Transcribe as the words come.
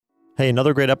Hey,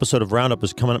 another great episode of Roundup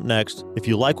is coming up next. If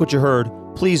you like what you heard,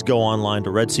 please go online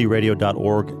to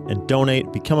redsearadio.org and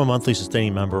donate, become a monthly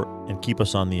sustaining member, and keep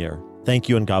us on the air. Thank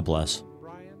you and God bless.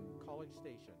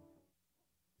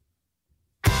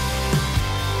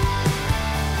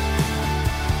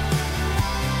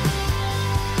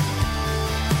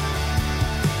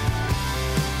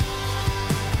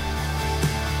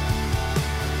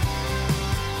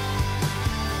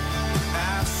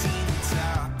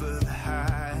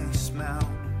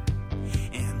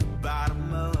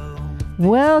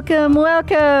 Welcome,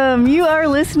 welcome. You are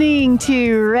listening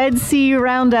to Red Sea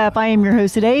Roundup. I am your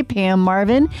host today, Pam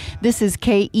Marvin. This is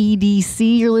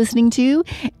KEDC you're listening to,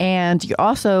 and you're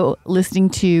also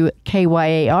listening to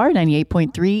KYAR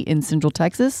 98.3 in Central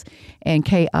Texas and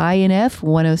KINF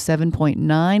 107.9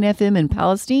 FM in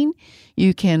Palestine.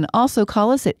 You can also call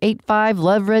us at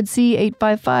 85-LOVE-RED-SEA,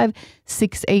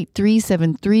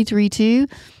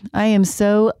 855-683-7332. I am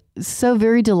so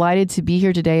very delighted to be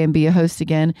here today and be a host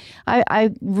again. I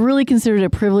really consider it a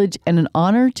privilege and an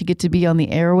honor to get to be on the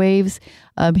airwaves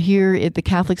here at the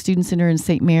Catholic Student Center in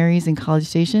St. Mary's in College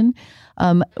Station.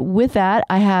 With that,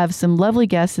 I have some lovely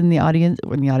guests in the audience,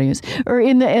 or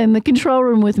in the control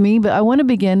room with me. But I want to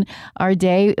begin our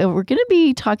day. We're going to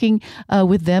be talking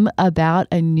with them about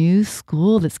a new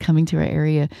school that's coming to our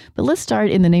area. But let's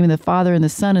start in the name of the Father and the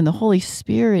Son and the Holy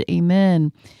Spirit.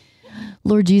 Amen.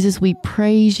 Lord Jesus, we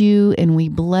praise you and we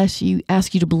bless you,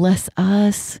 ask you to bless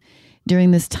us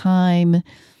during this time.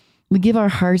 We give our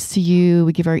hearts to you.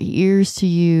 We give our ears to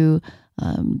you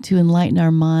to enlighten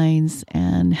our minds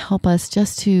and help us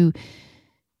just to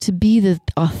be the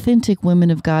authentic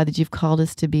women of God that you've called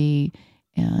us to be,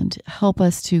 and help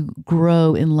us to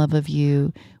grow in love of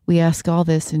you. We ask all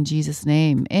this in Jesus'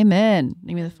 name. Amen. In the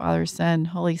name of the Father, Son,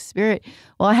 Holy Spirit.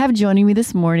 Well, I have joining me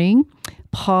this morning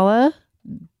Paula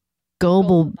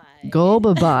Golbabai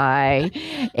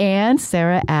and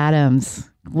Sarah Adams.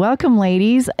 Welcome,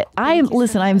 ladies.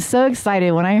 I'm so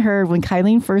excited when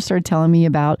Kylene first started telling me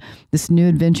about this new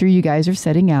adventure you guys are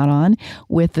setting out on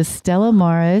with the Stella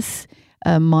Maris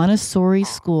Montessori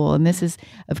School. And this is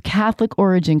of Catholic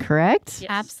origin, correct?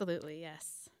 Yes. Absolutely,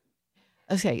 yes.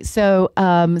 Okay, so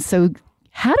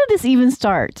how did this even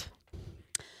start?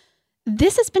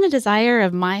 This has been a desire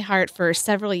of my heart for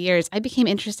several years. I became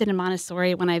interested in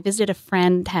Montessori when I visited a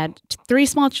friend, had 3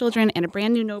 small children and a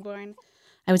brand new newborn.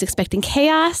 I was expecting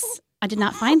chaos. I did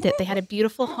not find it. They had a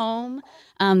beautiful home.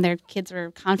 Their kids were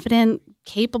confident,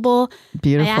 capable.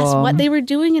 Beautiful. I asked what they were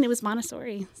doing, and it was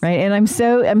Montessori. Right, and I'm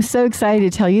so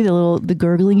excited to tell you the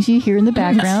gurglings you hear in the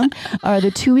background are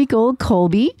the 2-week-old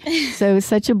Colby. So it's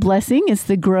such a blessing. It's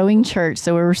the growing church.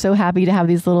 So we're so happy to have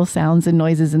these little sounds and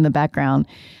noises in the background.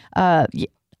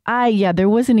 There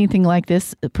wasn't anything like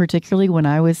this, particularly when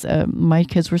I was, my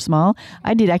kids were small.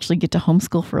 I did actually get to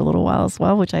homeschool for a little while as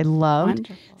well, which I loved.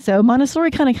 Wonderful. So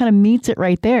Montessori kind of meets it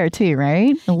right there too,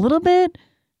 right? A little bit.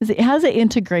 How's it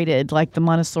integrated, like the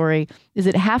Montessori? Is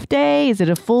it half day? Is it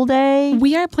a full day?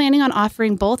 We are planning on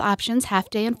offering both options,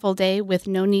 half day and full day, with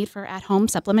no need for at-home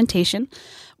supplementation.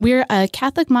 We're a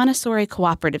Catholic Montessori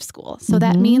cooperative school. So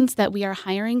that means that we are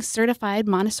hiring certified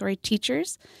Montessori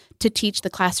teachers to teach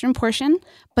the classroom portion,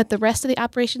 but the rest of the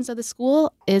operations of the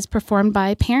school is performed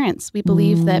by parents. We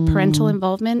believe that parental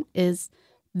involvement is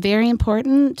very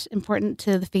important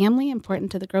to the family,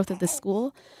 important to the growth of the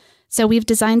school. So we've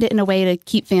designed it in a way to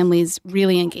keep families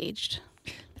really engaged.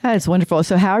 That is wonderful.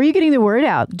 So how are you getting the word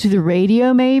out? To the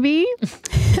radio, maybe?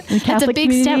 That's a big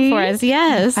community? step for us,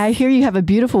 yes. I hear you have a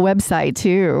beautiful website,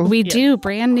 too. We do.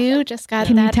 Brand new. Just got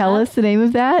Can that you tell up. us the name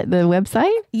of that, the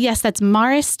website? Yes, that's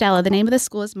Maris Stella. The name of the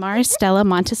school is Maris Stella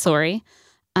Montessori.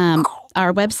 Our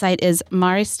website is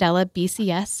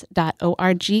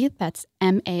maristellabcs.org. That's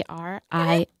MARISSTELLA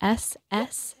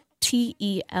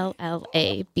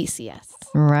BCS.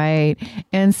 Right.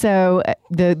 And so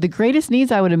the greatest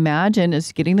needs, I would imagine,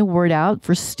 is getting the word out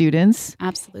for students.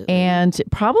 Absolutely. And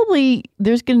probably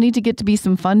there's going to need to get to be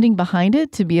some funding behind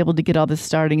it to be able to get all this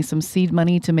starting, some seed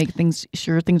money to make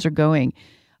sure things are going.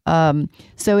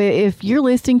 So if you're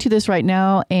listening to this right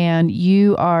now and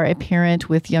you are a parent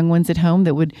with young ones at home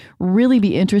that would really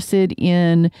be interested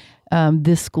in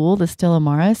this school, the Stella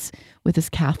Maris, with this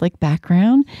Catholic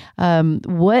background,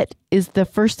 what is the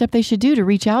first step they should do to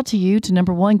reach out to you to,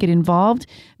 number one, get involved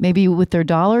maybe with their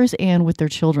dollars and with their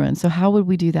children? So how would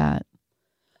we do that?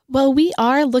 Well, we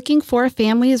are looking for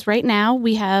families right now.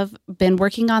 We have been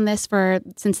working on this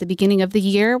since the beginning of the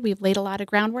year. We've laid a lot of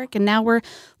groundwork, and now we're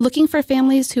looking for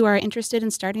families who are interested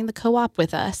in starting the co-op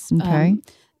with us. Okay.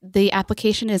 The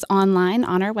application is online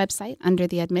on our website under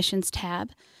the admissions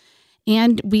tab.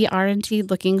 And we are indeed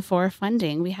looking for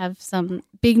funding. We have some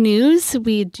big news.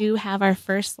 We do have our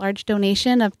first large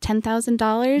donation of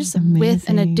 $10,000 with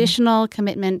an additional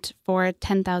commitment for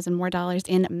 $10,000 more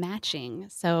in matching.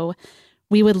 So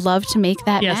we would love to make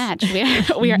that match.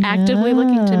 We are actively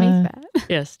looking to make that.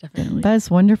 Yes, definitely.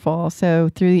 That's wonderful. So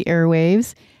through the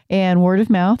airwaves and word of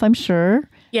mouth, I'm sure.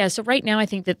 Yeah, so right now I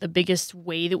think that the biggest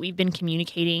way that we've been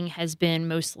communicating has been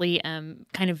mostly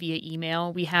kind of via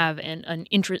email. We have an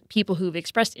interest, people who've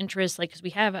expressed interest, like because we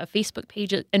have a Facebook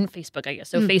page and Facebook, I guess.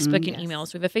 So Facebook and email.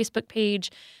 So we have a Facebook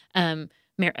page. Again,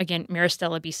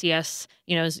 Maristella BCS,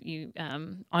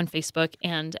 on Facebook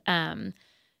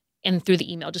and through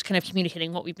the email, just kind of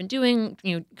communicating what we've been doing,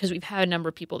 because we've had a number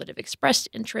of people that have expressed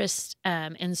interest,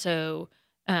 have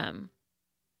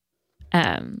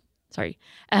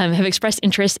expressed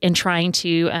interest in trying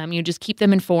to, just keep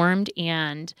them informed.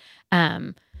 So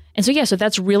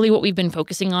that's really what we've been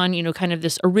focusing on, kind of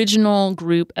this original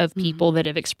group of people that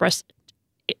have expressed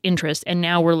interest. And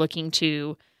now we're looking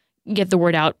to get the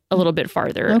word out a little bit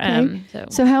farther. Okay.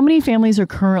 So how many families are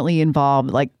currently involved,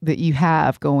 like that you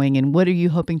have going, and what are you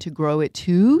hoping to grow it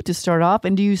to start off?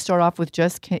 And do you start off with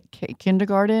just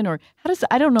kindergarten, or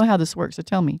I don't know how this works, so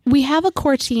tell me. We have a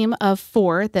core team of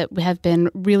 4 that have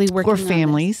been really working on Core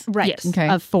families. Right. Yes. Okay.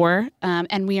 Of 4.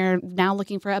 And we are now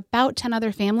looking for about 10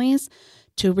 other families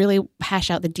to really hash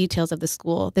out the details of the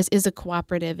school. This is a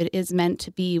cooperative. It is meant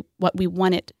to be what we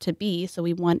want it to be. So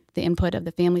we want the input of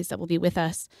the families that will be with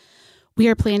us. We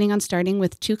are planning on starting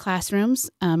with 2 classrooms.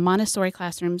 Montessori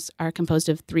classrooms are composed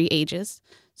of 3 ages.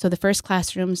 So the first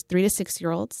classroom's 3 to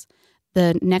 6-year-olds.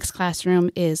 The next classroom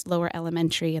is lower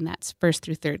elementary, and that's 1st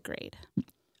through 3rd grade.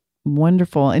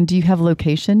 Wonderful. And do you have a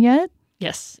location yet?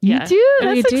 Yes. You do?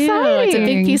 That's exciting. It's a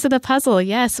big piece of the puzzle.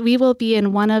 Yes, we will be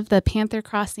in one of the Panther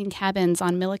Crossing cabins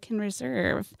on Milliken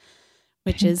Reserve,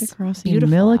 which is beautiful.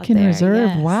 Milliken Reserve.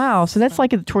 Yes. Wow. So that's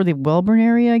like toward the Wellborn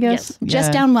area, I guess? Yes.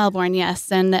 Just down Wellborn,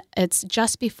 yes. And it's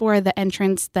just before the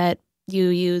entrance that you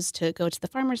use to go to the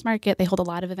farmer's market. They hold a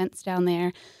lot of events down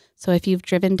there. So if you've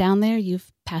driven down there,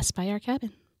 you've passed by our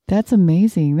cabin. That's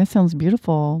amazing. That sounds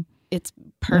beautiful. It's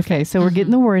perfect. Okay, so we're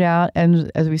getting the word out,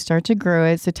 and as we start to grow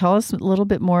it, so tell us a little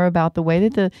bit more about the way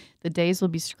that the days will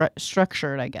be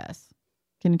structured, I guess.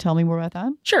 Can you tell me more about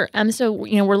that? Sure. So,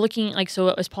 we're looking,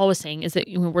 as Paul was saying, is that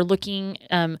we're looking,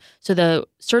 so the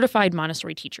certified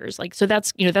Montessori teachers, so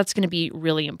that's going to be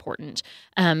really important,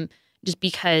 just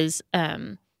because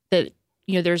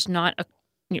there's not a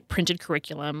printed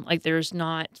curriculum, there's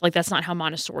not, that's not how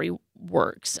Montessori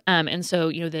works. And so,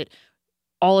 that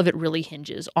all of it really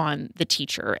hinges on the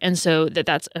teacher. And so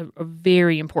that's a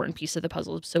very important piece of the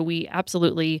puzzle. So we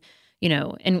absolutely,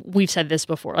 and we've said this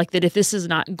before, that if this is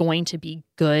not going to be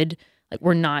good,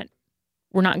 we're not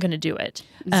going to do it.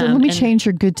 So let me change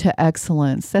your good to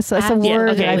excellence. That's a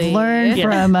word that I've learned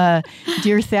from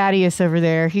dear Thaddeus over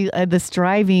there. He the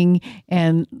striving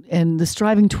and the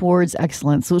striving towards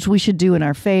excellence, which we should do in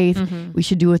our faith. Mm-hmm. We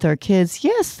should do with our kids.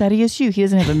 Yes, Thaddeus, he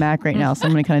doesn't have a Mac right now, so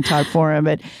I'm going to kind of talk for him.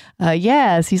 But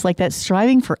yes, he's like that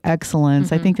striving for excellence.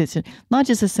 Mm-hmm. I think that's not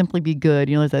just to simply be good.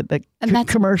 That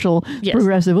commercial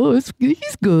progressive. Oh,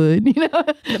 he's good.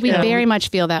 We very much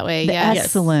feel that way.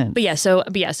 Excellent.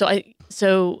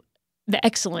 So the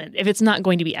excellent, if it's not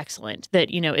going to be excellent, that,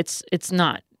 it's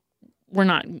not, we're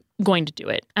not going to do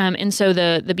it. And so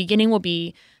the beginning will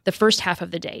be the first half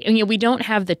of the day. And, we don't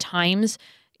have the times,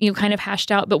 kind of hashed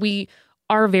out, but we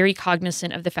are very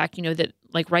cognizant of the fact, that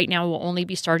right now we'll only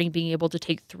be being able to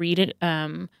take 3 to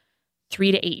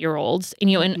 8-year-olds. And,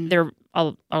 and there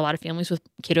are a lot of families with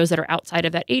kiddos that are outside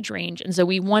of that age range. And so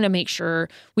we want to make sure,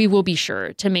 we will be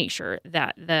sure to make sure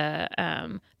that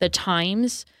the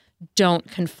times don't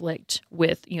conflict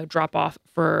with, drop off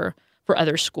for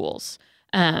other schools.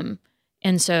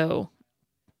 So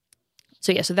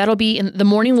that'll be in the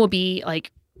morning will be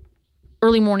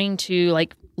early morning to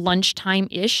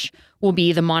lunchtime-ish will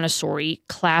be the Montessori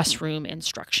classroom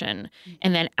instruction.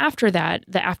 And then after that,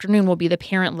 the afternoon will be the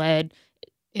parent-led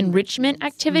enrichment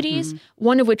activities,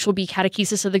 one of which will be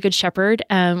Catechesis of the Good Shepherd,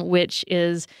 which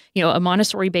is, a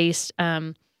Montessori-based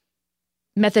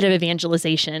method of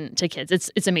evangelization to kids.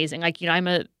 It's amazing.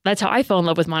 That's how I fell in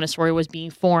love with Montessori, was being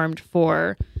formed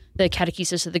for the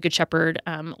Catechesis of the Good Shepherd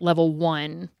level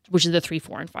 1, which is the 3,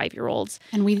 4, and 5-year-olds.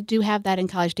 And we do have that in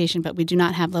College Station, but we do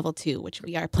not have level 2, which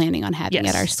we are planning on having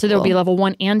at our school. So there'll be level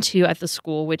 1 and 2 at the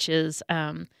school, which is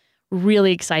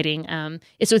really exciting.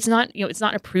 So it's not, it's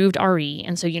not approved RE.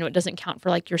 And so, it doesn't count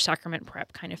for your sacrament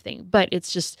prep kind of thing, but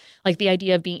it's just the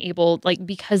idea of being able,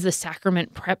 because the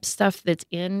sacrament prep stuff that's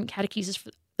in Catechesis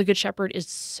for the Good Shepherd is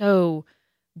so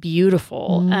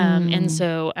beautiful. And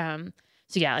so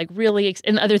yeah, like really,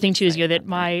 and the other thing too is, that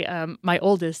my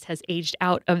oldest has aged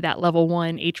out of that level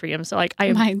 1 atrium. So like I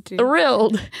am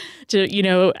thrilled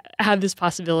to, have this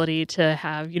possibility to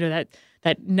have,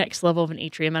 that next level of an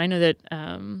atrium. And I know that,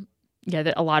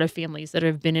 that a lot of families that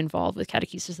have been involved with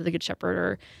Catechesis of the Good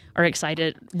Shepherd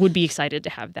would be excited to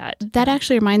have that. That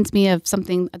actually reminds me of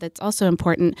something that's also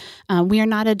important. We are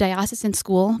not a diocesan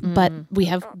school, but we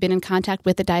have been in contact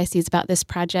with the diocese about this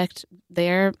project.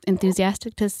 They're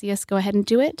enthusiastic to see us go ahead and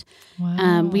do it.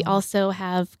 Wow. We also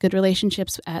have good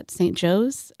relationships at St.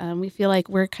 Joe's. We feel like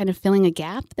we're kind of filling a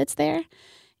gap that's there,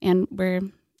 and we're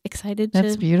excited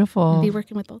That's to beautiful. be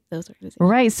working with both those organizations.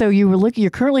 Right. So you're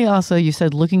currently also, you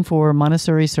said, looking for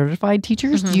Montessori certified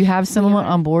teachers. Do you have someone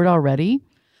on board already?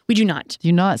 We do not. Do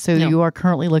you not? So No. you are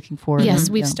currently looking for Yes,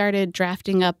 them? we've started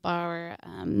drafting up our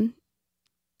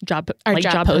Job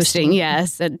posting,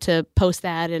 yes, and to post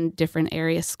that in different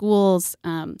area schools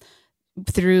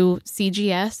through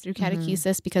CGS, through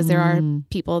Catechesis, because there are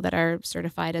people that are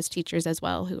certified as teachers as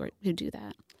well who do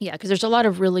that. Yeah, because there's a lot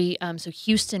of really, so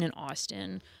Houston and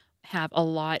Austin have a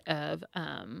lot of,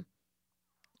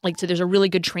 so there's a really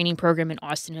good training program in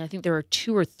Austin, and I think there are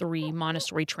 2 or 3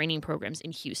 Montessori training programs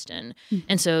in Houston.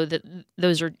 And so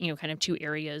those are, kind of 2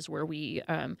 areas where we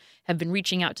have been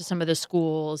reaching out to some of the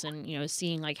schools and,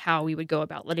 seeing like how we would go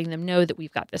about letting them know that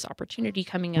we've got this opportunity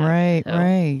coming up. Right, So-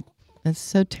 right. That's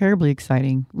so terribly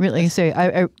exciting. Really,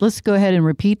 let's go ahead and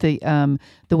repeat the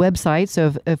website.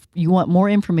 So if you want more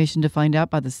information to find out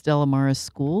about the Stella Maris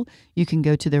School, you can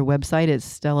go to their website at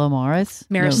Stella Maris.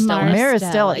 Maristella.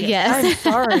 Maristella. Yes.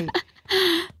 I'm sorry.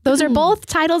 Those are both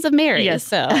titles of Mary. Yes.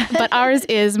 So, but ours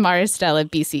is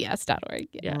maristellabcs.org.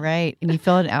 Yeah. Right. And you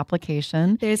fill out an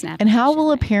application. There's an application. And how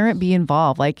will a parent be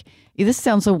involved? Like, this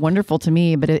sounds so wonderful to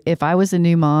me, but if I was a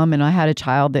new mom and I had a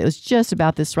child that was just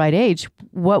about this right age,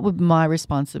 what would my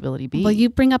responsibility be? Well, you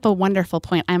bring up a wonderful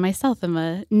point. I myself am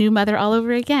a new mother all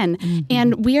over again.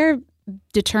 And we are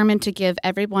determined to give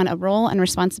everyone a role and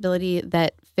responsibility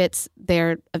that fits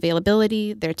their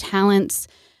availability, their talents.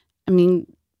 I mean,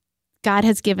 God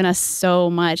has given us so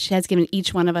much. He has given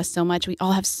each one of us so much. We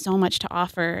all have so much to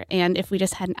offer. And if we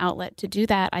just had an outlet to do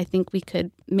that, I think we could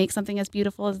make something as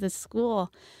beautiful as this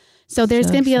school. So there's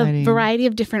So going to be exciting. a variety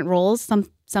of different roles, some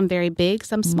very big,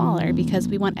 some smaller, because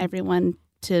we want everyone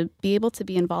to be able to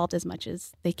be involved as much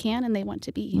as they can and they want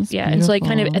to be. That's Yeah, and so like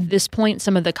kind of beautiful. at this point,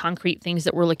 some of the concrete things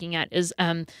that we're looking at is,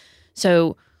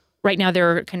 so right now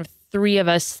there are kind of 3 of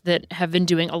us that have been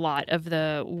doing a lot of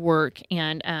the work,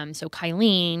 and so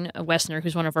Kylene Wessner,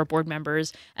 who's one of our board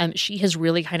members, she has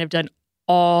really kind of done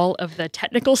all of the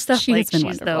technical stuff, She has like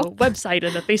been she's wonderful. the website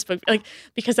and the Facebook, like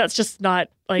because that's just not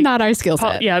like Not our skill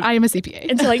set. yeah. I am a CPA.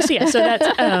 And so like so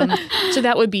that's so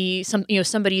that would be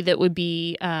somebody that would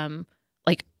be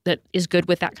like that is good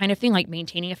with that kind of thing, like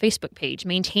maintaining a Facebook page,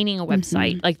 maintaining a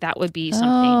website, like that would be something.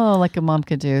 Oh, like a mom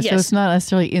could do. So Yes. it's not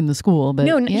necessarily in the school, but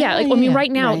No, I mean,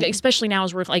 right now, Right. especially now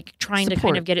as we're like trying to kind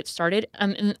Support. of get it started.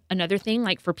 And another thing,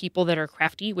 like for people that are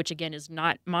crafty, which again is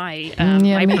not my yeah,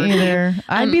 my me purview. either.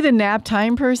 I'd be the nap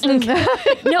time person. No,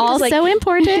 'cause, Also like,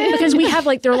 important. because we have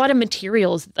like there are a lot of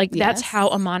materials like that's Yes. how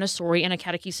a Montessori and a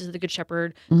Catechesis of the Good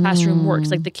Shepherd classroom works.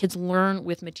 Like the kids learn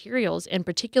with materials, and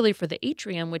particularly for the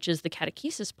atrium, which is the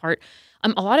catechesis part. A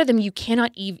lot of them you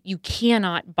cannot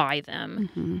buy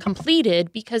them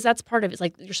completed because that's part of it. It's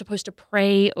like you're supposed to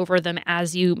pray over them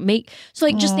as you make. So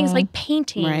like just things like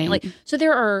painting, Right. like so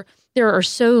there are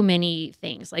so many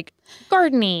things like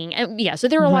gardening, and so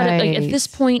there are a lot of like at this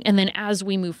Right. point, and then as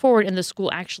we move forward and the school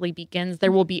actually begins,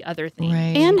 there will be other things.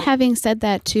 Right. And having said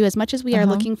that, too, as much as we are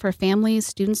looking for families,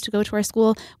 students to go to our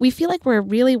school, we feel like we're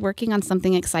really working on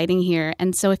something exciting here.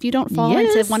 And so if you don't fall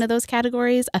into Yes. one of those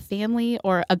categories, a family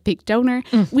or a big donor,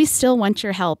 we still want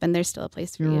your help, and there's still a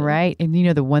place for you. Right. And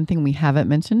the one thing we haven't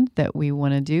mentioned that we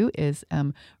want to do is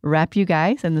wrap you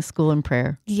guys in the school in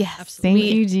prayer. Yes. Thank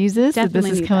we you, Jesus, that this definitely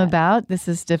has need come that. about. This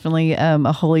is definitely a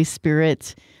Holy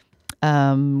Spirit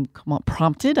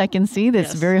prompted. I can see that's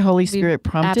Yes. very Holy Spirit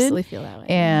prompted. Absolutely feel that way.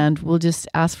 And we'll just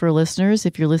ask for listeners,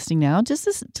 if you're listening now, just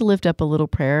to lift up a little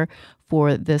prayer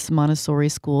for this Montessori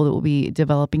school that will be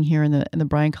developing here in the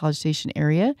Bryan College Station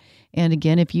area. And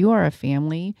again, if you are a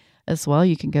family as well,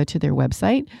 you can go to their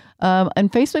website.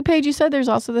 And Facebook page, you said there's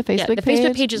also the Facebook The page.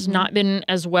 Facebook page has not been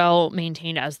as well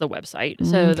maintained as the website.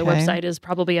 So the Okay. website is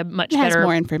probably a much it has better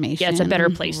more information. Yeah, it's a better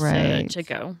place Right. to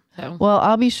go. So Well,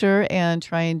 I'll be sure and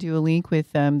try and do a link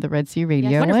with the Red Sea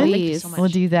Radio wonderful. one. Thank you so Please. much. We'll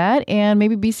do that. And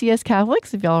maybe BCS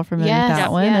Catholics, if y'all are familiar Yes, with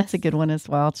that one. yes. That's a good one as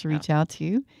well to reach out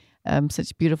to.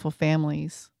 Such beautiful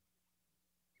families.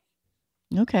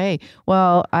 Okay.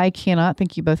 Well, I cannot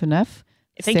thank you both enough.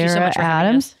 Thank you so Sarah much for having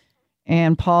Adams us.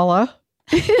 and Paula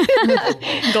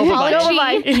Go bye.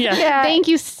 Apology. Yeah. Thank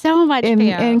you so much, Pam.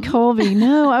 And Colby.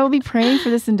 No, I will be praying for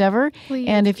this endeavor. Please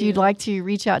and if you'd do. like to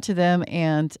reach out to them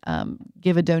and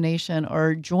give a donation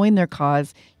or join their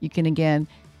cause, you can again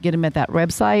get them at that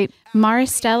website.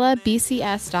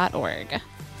 MaristellaBCS.org.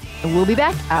 And we'll be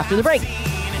back after the break.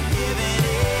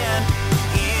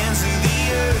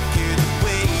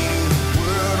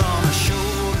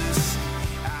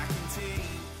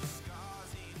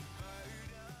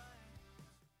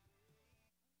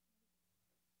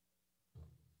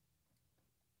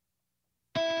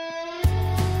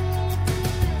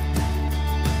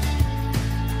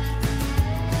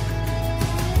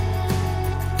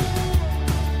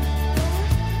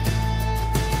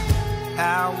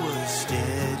 I was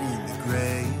dead in the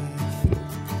grave,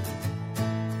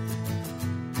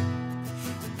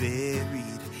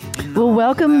 buried in Well,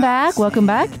 welcome back. Welcome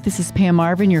back. This is Pam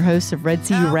Marvin, your host of Red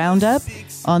Sea Roundup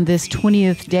on this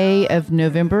 20th day of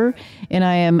November. And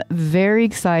I am very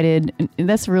excited. And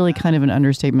that's really kind of an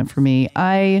understatement for me.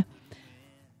 My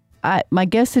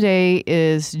guest today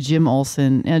is Jim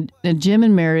Olson. And Jim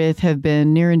and Meredith have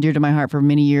been near and dear to my heart for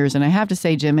many years. And I have to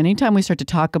say, Jim, anytime we start to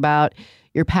talk about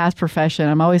your past profession,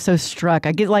 I'm always so struck.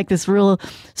 I get like this real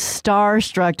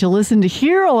starstruck to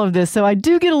hear all of this. So I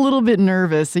do get a little bit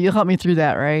nervous. So you'll help me through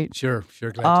that, right? Sure.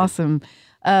 Glad to. Awesome.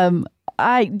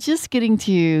 I just getting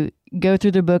to go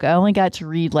through the book. I only got to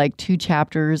read like 2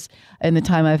 chapters in the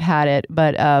time I've had it,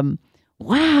 but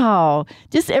wow,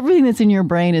 just everything that's in your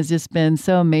brain has just been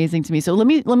so amazing to me. So let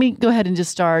me go ahead and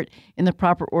just start in the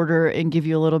proper order and give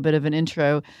you a little bit of an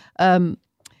intro.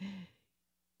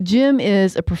 Jim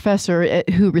is a professor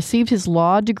who received his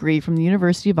law degree from the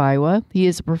University of Iowa. He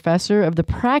is a professor of the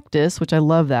practice, which I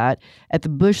love that, at the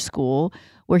Bush School,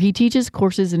 where he teaches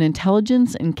courses in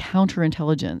intelligence and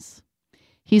counterintelligence.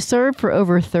 He served for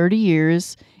over 30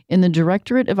 years in the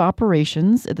Directorate of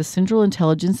Operations at the Central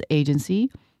Intelligence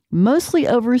Agency, mostly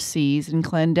overseas in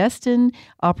clandestine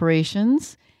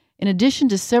operations. In addition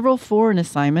to several foreign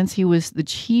assignments, he was the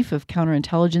chief of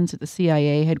counterintelligence at the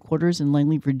CIA headquarters in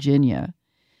Langley, Virginia.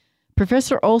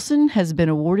 Professor Olson has been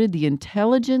awarded the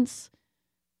intelligence.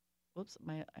 Whoops,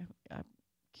 I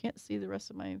can't see the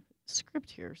rest of my script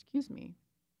here. Excuse me.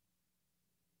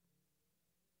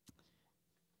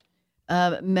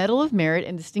 Medal of Merit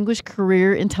and Distinguished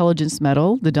Career Intelligence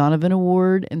Medal, the Donovan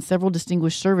Award, and several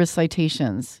Distinguished Service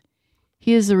citations.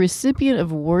 He is a recipient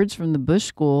of awards from the Bush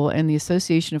School and the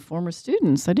Association of Former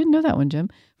Students. I didn't know that one,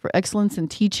 Jim, for excellence in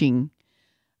teaching.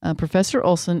 Professor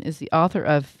Olson is the author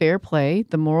of Fair Play,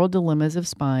 The Moral Dilemmas of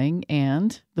Spying,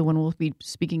 and the one we'll be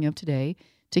speaking of today,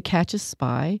 To Catch a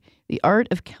Spy, The Art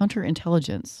of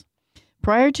Counterintelligence.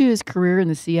 Prior to his career in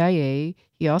the CIA,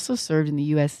 he also served in the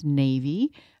U.S.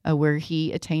 Navy, where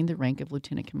he attained the rank of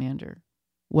lieutenant commander.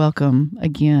 Welcome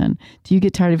again. Do you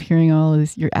get tired of hearing all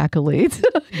of your accolades?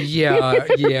 Yeah.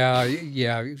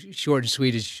 Short and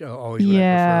sweet is always what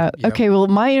I prefer. Okay, well,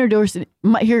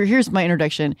 here's my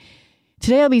introduction.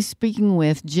 Today I'll be speaking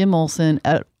with Jim Olson,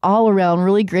 an all-around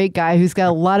really great guy who's got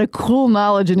a lot of cool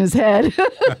knowledge in his head.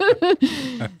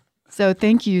 So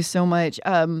thank you so much.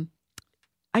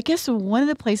 I guess one of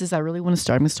the places I really want to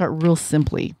start, I'm going to start real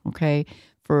simply, okay,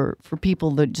 for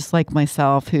people that just like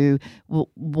myself who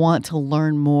will want to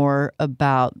learn more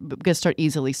about, but we're going to start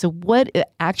easily. So what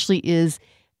actually is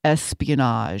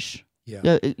espionage?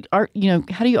 Yeah. How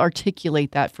do you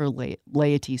articulate that for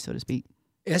laity, so to speak?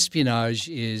 Espionage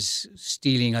is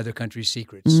stealing other countries'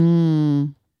 secrets.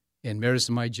 Mm. And Meredith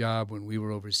and my job when we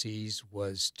were overseas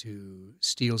was to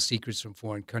steal secrets from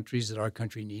foreign countries that our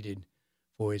country needed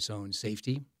for its own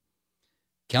safety.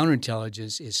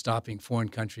 Counterintelligence is stopping foreign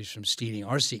countries from stealing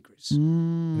our secrets.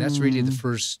 And that's really the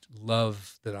first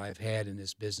love that I've had in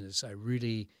this business. I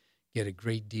really get a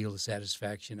great deal of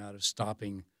satisfaction out of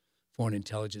stopping foreign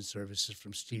intelligence services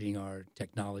from stealing our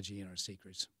technology and our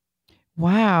secrets.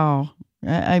 Wow.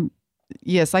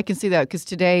 Yes, I can see that because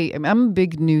today I'm a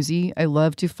big newsie. I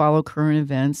love to follow current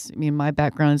events. I mean, my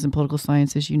background is in political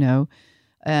science, as you know,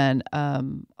 and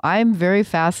I'm very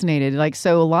fascinated.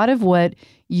 So a lot of what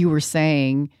you were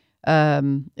saying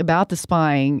about the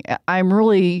spying, I'm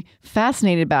really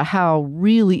fascinated about how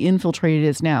really infiltrated it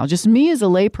is now. Just me as a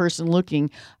layperson looking,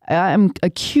 I'm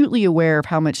acutely aware of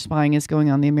how much spying is going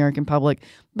on in the American public,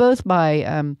 both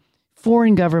by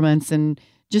foreign governments and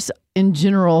just in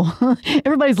general.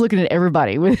 Everybody's looking at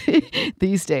everybody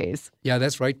these days. Yeah,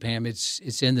 that's right, Pam.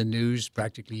 It's in the news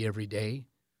practically every day.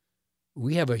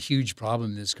 We have a huge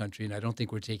problem in this country, and I don't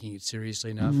think we're taking it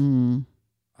seriously enough.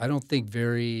 I don't think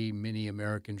very many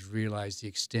Americans realize the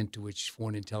extent to which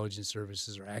foreign intelligence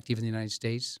services are active in the United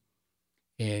States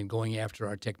and going after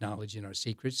our technology and our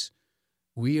secrets.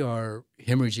 we are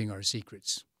hemorrhaging our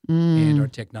secrets and our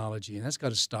technology, and that's got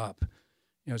to stop.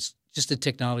 It's just the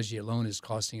technology alone is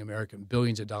costing America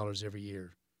billions of dollars every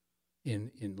year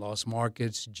in lost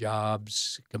markets,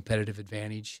 jobs, competitive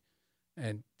advantage.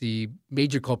 And the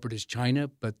major culprit is China,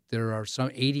 but there are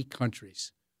some 80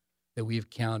 countries that we have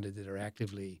counted that are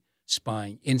actively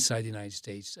spying inside the United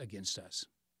States against us.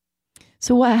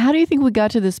 So how do you think we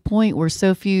got to this point where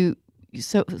so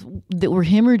that we're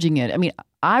hemorrhaging it? I mean,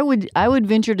 I would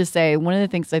venture to say one of the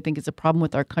things I think is a problem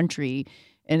with our country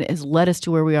and has led us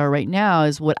to where we are right now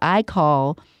is what I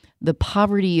call the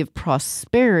poverty of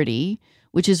prosperity,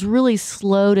 which has really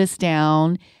slowed us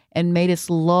down and made us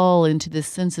lull into this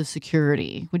sense of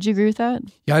security. Would you agree with that?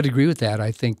 Yeah, I'd agree with that.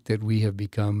 I think that we have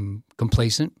become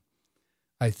complacent.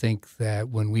 I think that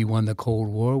when we won the Cold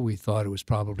War, we thought it was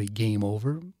probably game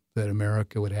over, that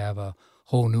America would have a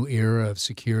whole new era of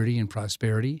security and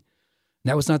prosperity. And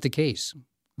that was not the case.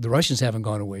 The Russians haven't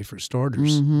gone away, for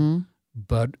starters. Mm-hmm.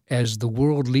 But as the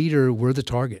world leader, we're the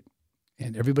target,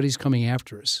 and everybody's coming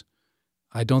after us.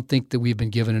 I don't think that we've been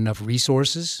given enough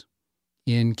resources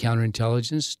in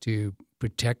counterintelligence to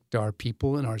protect our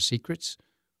people and our secrets.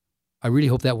 I really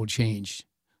hope that will change.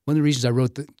 One of the reasons I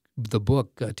wrote the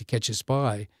book, To Catch a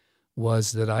Spy,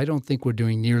 was that I don't think we're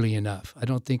doing nearly enough. I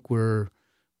don't think we're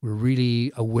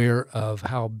really aware of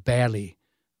how badly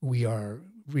we are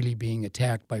really being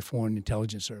attacked by foreign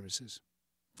intelligence services.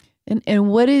 And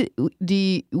what is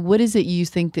it you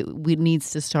think that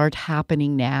needs to start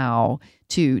happening now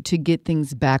to get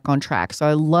things back on track? So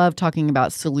I love talking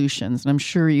about solutions, and I'm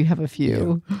sure you have a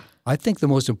few. Yeah. I think the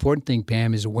most important thing,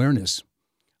 Pam, is awareness.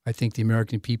 I think the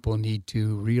American people need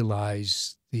to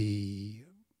realize the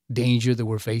danger that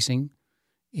we're facing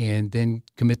and then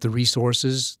commit the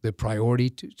resources, the priority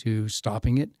to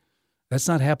stopping it. That's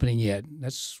not happening yet.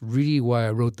 That's really why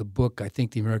I wrote the book. I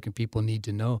think the American people need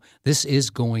to know this is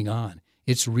going on.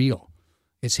 It's real.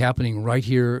 It's happening right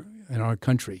here in our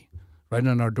country, right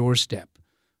on our doorstep.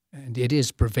 And it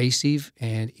is pervasive,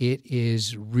 and it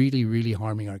is really, really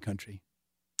harming our country.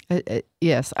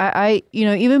 Yes. I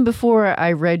even before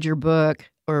I read your book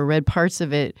or read parts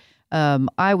of it,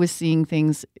 I was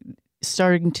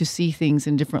starting to see things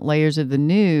in different layers of the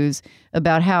news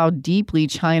about how deeply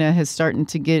China has started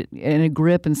to get in a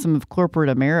grip in some of corporate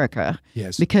America.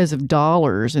 Yes. Because of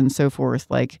dollars and so forth,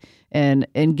 and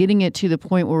getting it to the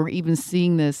point where we're even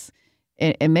seeing this,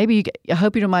 and maybe I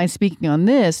hope you don't mind speaking on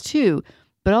this too,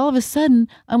 but all of a sudden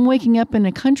I'm waking up in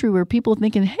a country where people are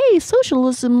thinking, hey,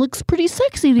 socialism looks pretty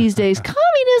sexy these days.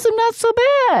 Communism, not so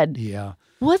bad. Yeah.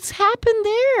 What's happened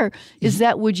there?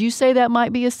 Would you say that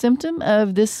might be a symptom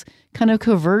of this kind of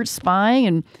covert spying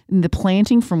and the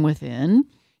planting from within?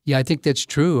 Yeah, I think that's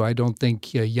true. I don't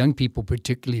think young people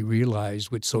particularly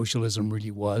realize what socialism really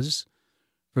was.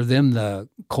 For them, the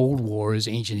Cold War is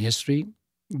ancient history.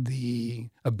 The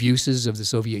abuses of the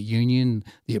Soviet Union,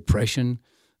 the oppression,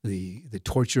 the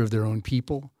torture of their own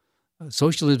people.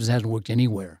 Socialism hasn't worked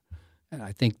anywhere. And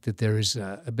I think that there is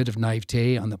a bit of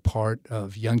naivete on the part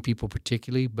of young people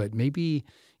particularly, but maybe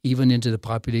even into the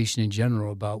population in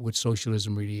general about what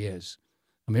socialism really is.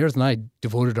 Meredith and I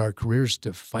devoted our careers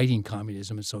to fighting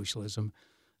communism and socialism.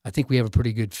 I think we have a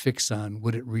pretty good fix on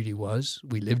what it really was.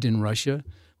 We lived in Russia.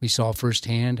 We saw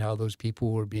firsthand how those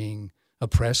people were being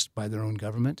oppressed by their own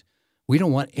government. We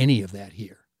don't want any of that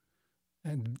here.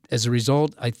 And as a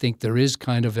result, I think there is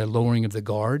kind of a lowering of the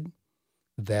guard,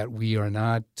 that we are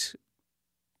not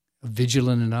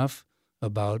vigilant enough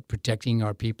about protecting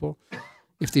our people.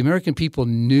 If the American people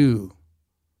knew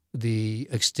the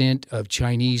extent of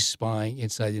Chinese spying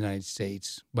inside the United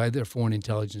States by their foreign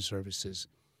intelligence services,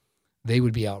 they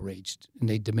would be outraged and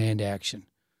they'd demand action.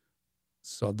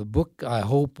 So the book, I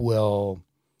hope, will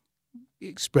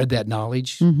spread that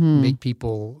knowledge, make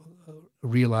people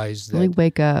realize that. Really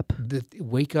wake up.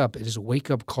 Wake up. It is a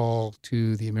wake-up call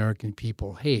to the American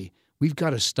people. Hey, we've got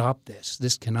to stop this.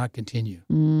 This cannot continue.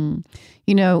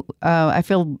 I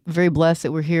feel very blessed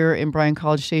that we're here in Bryan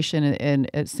College Station and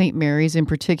at St. Mary's in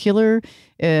particular,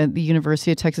 at the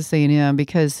University of Texas A&M,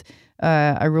 because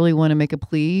I really want to make a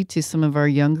plea to some of our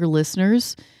younger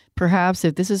listeners. Perhaps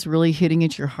if this is really hitting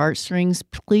at your heartstrings,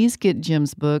 please get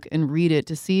Jim's book and read it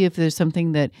to see if there's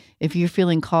something that, if you're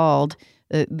feeling called,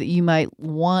 that you might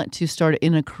want to start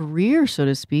in a career, so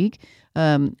to speak,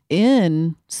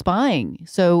 in spying.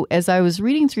 So as I was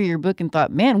reading through your book and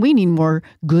thought, man, we need more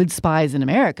good spies in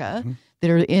America that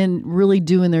are in really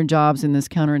doing their jobs in this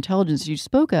counterintelligence you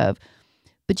spoke of.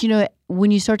 But,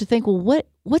 when you start to think, well,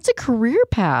 what's a career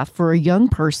path for a young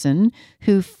person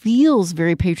who feels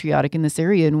very patriotic in this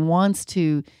area and wants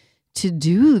to to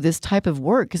do this type of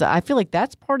work? Because I feel like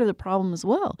that's part of the problem as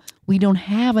well. We don't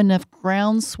have enough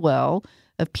groundswell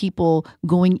of people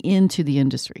going into the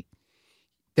industry.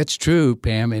 That's true,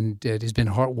 Pam, and it has been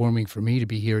heartwarming for me to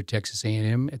be here at Texas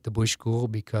A&M at the Bush School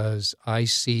because I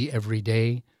see every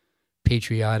day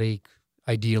patriotic,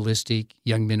 idealistic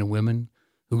young men and women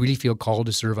who really feel called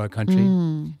to serve our country.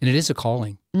 And it is a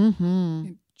calling.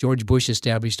 Mm-hmm. George Bush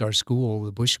established our school,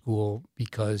 the Bush School,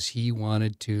 because he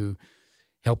wanted to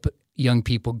help young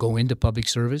people go into public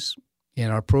service.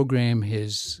 And our program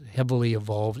has heavily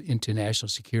evolved into national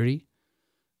security.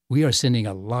 We are sending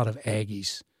a lot of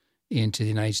Aggies into the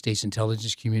United States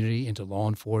intelligence community, into law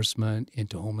enforcement,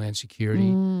 into Homeland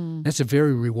Security. That's a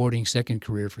very rewarding second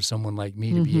career for someone like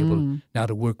me to be able now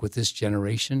to work with this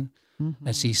generation.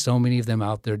 I see so many of them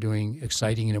out there doing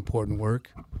exciting and important work.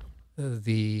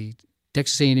 The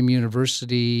Texas A&M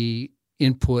University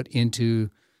input into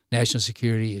national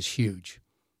security is huge.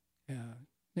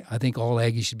 I think all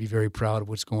Aggies should be very proud of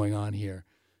what's going on here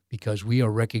because we are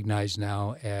recognized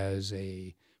now as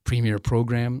a premier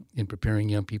program in preparing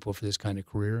young people for this kind of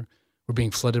career. We're being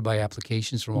flooded by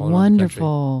applications from all around the country.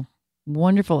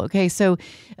 Wonderful. Okay, so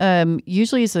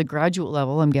usually it's a graduate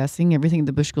level, I'm guessing. Everything at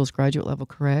the Bush School is graduate level,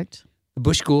 correct? The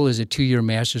Bush School is a 2-year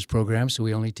master's program, so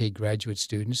we only take graduate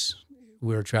students.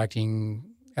 We're attracting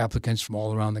applicants from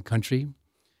all around the country.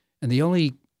 And the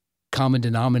only common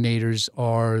denominators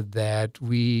are that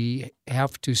we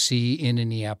have to see in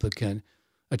any applicant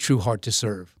a true heart to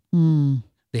serve.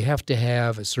 They have to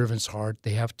have a servant's heart.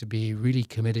 They have to be really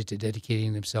committed to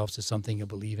dedicating themselves to something they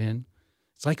believe in.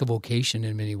 It's like a vocation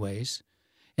in many ways.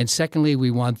 And secondly,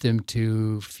 we want them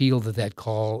to feel that that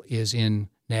call is in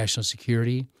national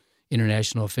security,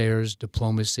 international affairs,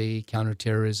 diplomacy,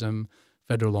 counterterrorism,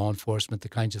 federal law enforcement, the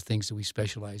kinds of things that we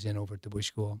specialize in over at the Bush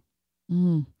School.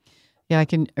 Yeah, I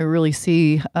can really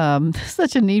see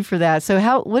such a need for that.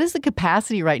 So what is the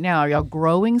capacity right now? Are y'all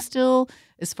growing still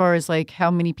as far as like how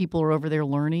many people are over there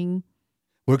learning?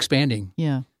 We're expanding.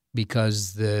 Yeah.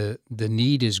 Because the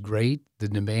need is great. The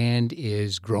demand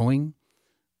is growing.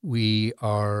 We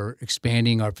are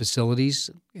expanding our facilities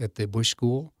at the Bush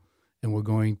School, and we're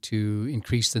going to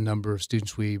increase the number of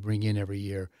students we bring in every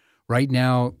year. Right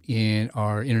now in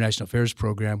our International Affairs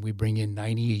program, we bring in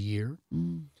 90 a year.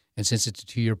 And since it's a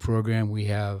 2-year program, we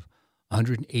have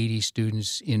 180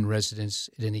 students in residence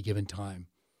at any given time.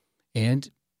 And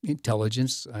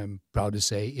intelligence, I'm proud to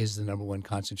say, is the number one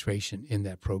concentration in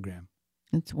that program.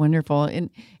 It's wonderful. And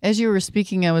as you were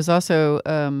speaking, I was also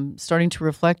starting to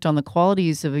reflect on the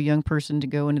qualities of a young person to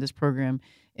go into this program.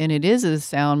 And it is a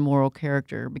sound moral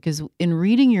character because in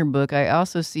reading your book, I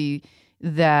also see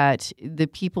that the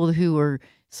people who are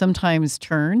sometimes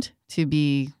turned to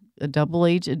be how's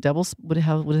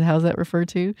that referred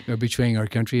to? Betraying our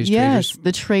country as yes, traitors?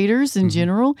 the traitors in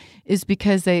general is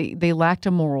because they lacked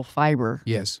a moral fiber.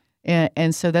 Yes.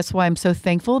 And so that's why I'm so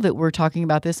thankful that we're talking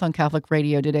about this on Catholic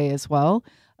Radio today as well,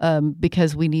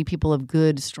 because we need people of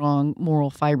good, strong moral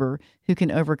fiber who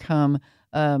can overcome.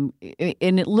 And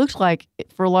it looks like,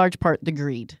 for a large part, the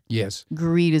greed. Yes.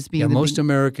 Greed is being most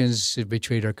Americans have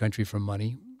betrayed our country for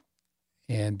money,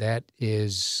 and that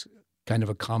is kind of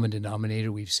a common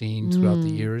denominator we've seen throughout the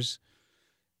years.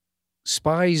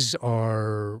 Spies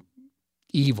are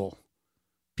evil.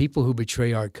 People who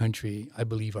betray our country, I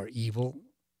believe, are evil.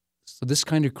 So this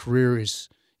kind of career is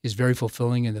very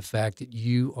fulfilling in the fact that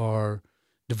you are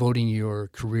devoting your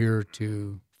career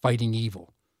to fighting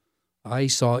evil. I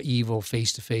saw evil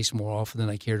face to face more often than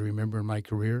I care to remember in my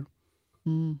career.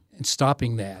 And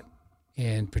stopping that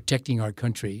and protecting our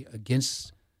country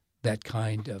against that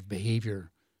kind of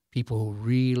behavior, people who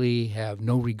really have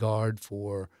no regard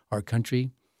for our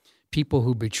country, people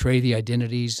who betray the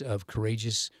identities of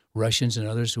courageous Russians and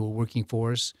others who are working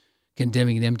for us,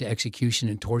 condemning them to execution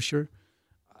and torture.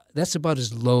 That's about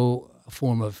as low a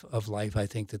form of life, I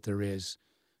think, that there is.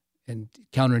 And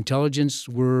counterintelligence,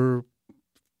 we're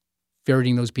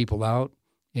ferreting those people out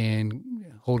and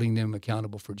holding them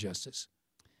accountable for justice.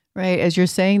 Right. As you're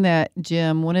saying that,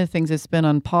 Jim, one of the things that's been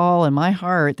on Paul and my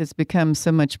heart that's become so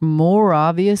much more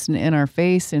obvious and in our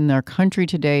face in our country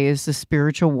today is the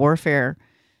spiritual warfare.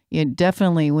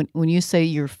 Definitely, when you say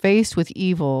you're faced with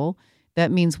evil,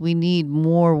 that means we need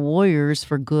more warriors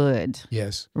for good.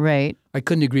 Yes. Right. I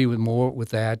couldn't agree more with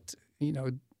that.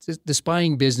 The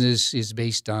spying business is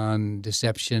based on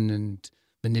deception and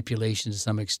manipulation to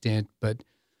some extent, but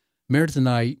Meredith and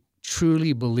I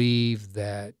truly believe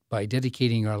that by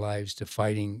dedicating our lives to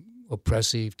fighting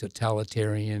oppressive,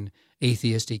 totalitarian,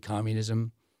 atheistic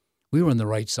communism, we were on the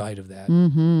right side of that.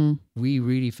 We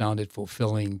really found it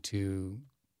fulfilling to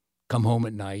come home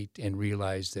at night and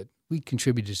realize that we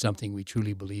contributed something we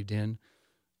truly believed in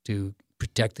to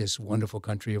protect this wonderful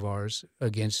country of ours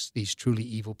against these truly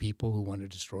evil people who want to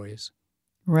destroy us.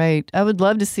 Right. I would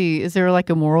love to see, is there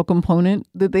like a moral component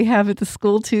that they have at the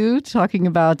school too, talking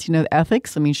about,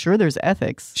 ethics? I mean, sure, there's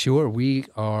ethics. Sure. We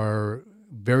are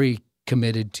very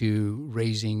committed to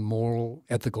raising moral,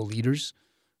 ethical leaders.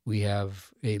 We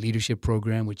have a leadership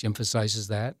program which emphasizes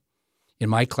that. In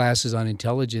my classes on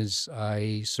intelligence,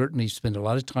 I certainly spend a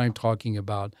lot of time talking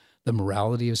about the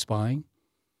morality of spying.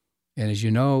 And as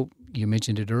you know, you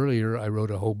mentioned it earlier, I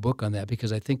wrote a whole book on that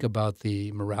because I think about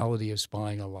the morality of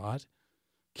spying a lot.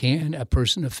 Can a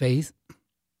person of faith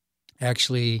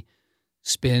actually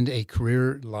spend a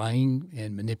career lying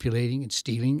and manipulating and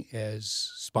stealing as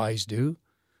spies do?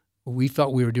 We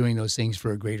felt we were doing those things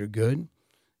for a greater good,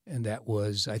 and that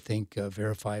was, I think,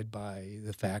 verified by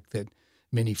the fact that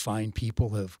many fine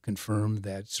people have confirmed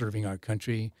that serving our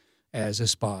country as a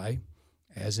spy,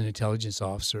 as an intelligence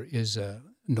officer, is a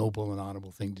noble and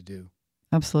honorable thing to do.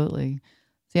 Absolutely.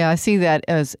 Yeah, I see that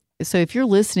as, so if you're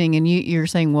listening and you're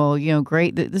saying, well,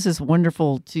 great, this is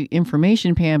wonderful to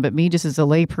information, Pam, but me just as a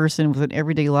lay person with an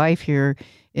everyday life here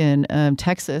in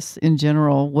Texas in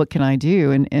general, what can I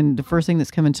do? And the first thing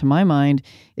that's coming to my mind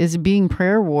is being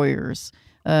prayer warriors,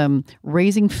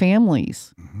 raising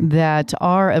families that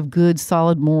are of good,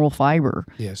 solid moral fiber.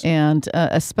 Yes. And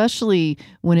especially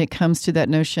when it comes to that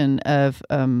notion of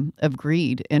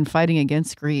greed and fighting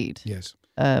against greed. Yes.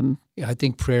 I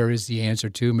think prayer is the answer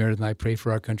too. Meredith and I pray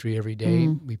for our country every day.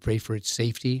 We pray for its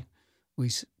safety.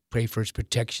 We pray for its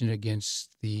protection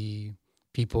against the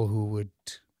people who would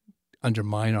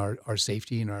undermine our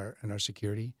safety and our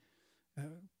security.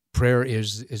 Prayer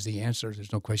is the answer.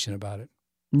 There's no question about it.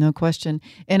 No question.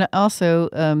 And also,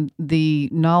 the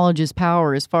knowledge is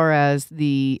power as far as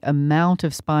the amount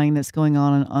of spying that's going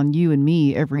on you and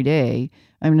me every day.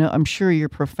 I'm sure you're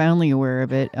profoundly aware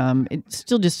of it.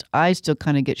 I still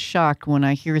kind of get shocked when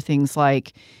I hear things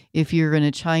like, if you're in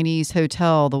a Chinese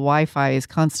hotel, the Wi-Fi is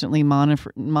constantly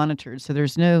monitored. So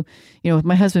there's no, with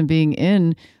my husband being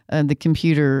in the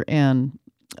computer and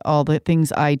all the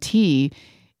things IT,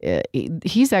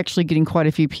 he's actually getting quite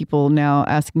a few people now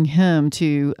asking him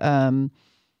to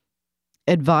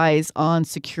advise on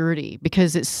security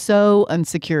because it's so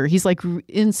unsecure. He's like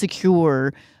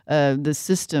insecure, the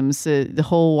systems, the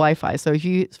whole Wi-Fi. So if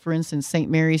you, for instance,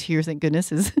 St. Mary's here, thank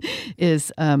goodness,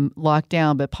 is locked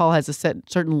down, but Paul has a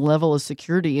certain level of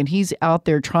security, and he's out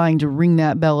there trying to ring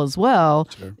that bell as well.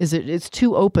 Sure. It's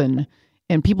too open.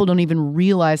 And people don't even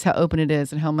realize how open it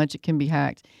is and how much it can be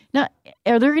hacked. Now,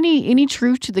 are there any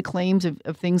truth to the claims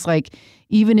of things like,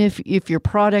 even if your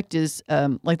product is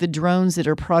like the drones that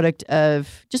are product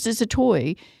of, just as a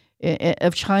toy,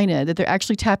 of China, that they're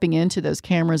actually tapping into those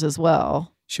cameras as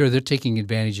well? Sure, they're taking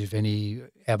advantage of any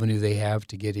avenue they have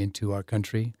to get into our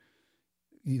country.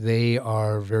 They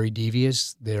are very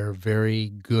devious. They're very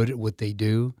good at what they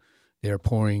do. They're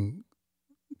pouring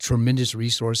tremendous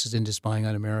resources into spying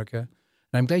on America.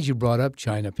 And I'm glad you brought up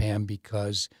China, Pam,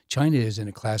 because China is in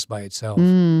a class by itself.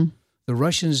 The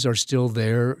Russians are still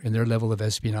there, and their level of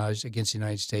espionage against the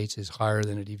United States is higher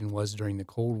than it even was during the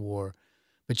Cold War.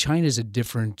 But China is a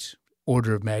different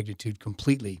order of magnitude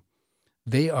completely.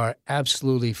 They are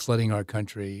absolutely flooding our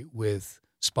country with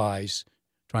spies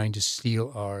trying to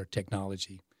steal our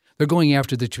technology. They're going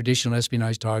after the traditional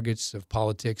espionage targets of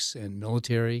politics and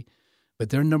military, but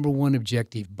their number one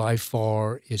objective by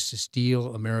far is to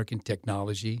steal American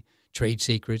technology, trade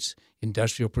secrets,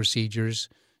 industrial procedures,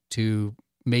 to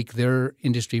make their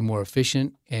industry more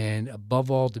efficient, and above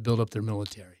all, to build up their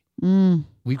military.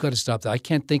 We've got to stop that. I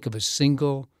can't think of a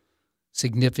single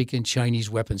significant Chinese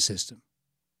weapon system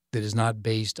that is not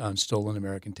based on stolen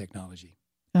American technology.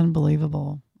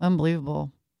 Unbelievable.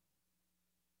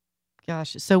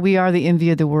 Gosh, so we are the envy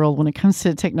of the world when it comes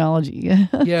to technology.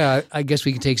 Yeah, I guess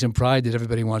we can take some pride that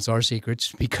everybody wants our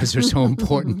secrets because they're so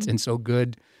important and so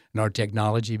good, and our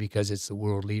technology because it's the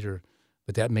world leader.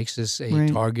 But that makes us a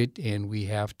target, and we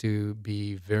have to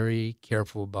be very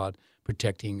careful about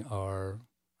protecting our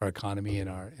economy and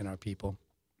our people.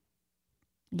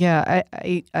 Yeah,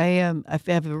 I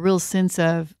have a real sense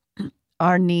of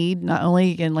our need, not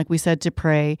only, again, like we said, to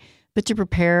pray, but to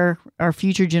prepare our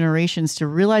future generations to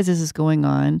realize this is going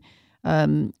on.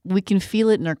 We can feel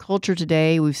it in our culture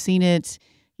today. We've seen it,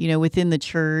 within the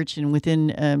church and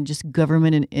within just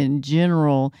government in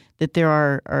general, that there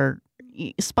are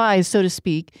spies, so to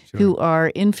speak, who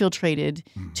are infiltrated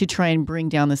to try and bring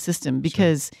down the system.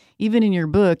 Because even in your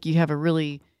book, you have a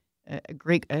really a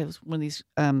great, one of these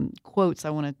quotes I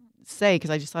want to say, because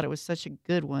I just thought it was such a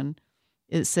good one.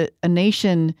 It's a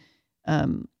nation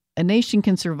A nation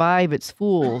can survive its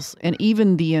fools and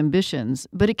even the ambitions,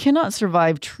 but it cannot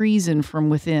survive treason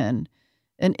from within.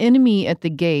 An enemy at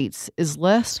the gates is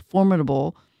less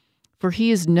formidable, for he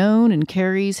is known and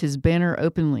carries his banner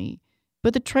openly.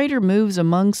 But the traitor moves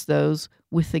amongst those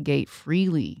with the gate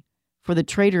freely, for the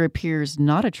traitor appears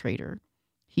not a traitor.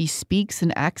 He speaks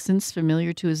in accents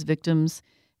familiar to his victims,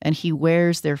 and he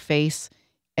wears their face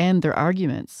and their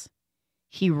arguments.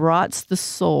 He rots the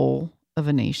soul of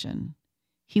a nation.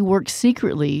 He works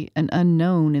secretly and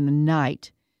unknown in the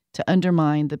night to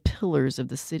undermine the pillars of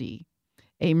the city.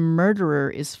 A murderer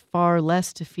is far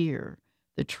less to fear.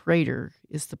 The traitor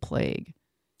is the plague.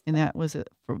 And that was it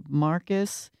from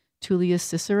Marcus Tullius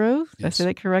Cicero. Did I say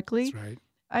that correctly? That's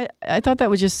right. I thought that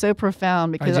was just so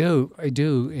profound because I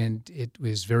do, and it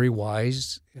was very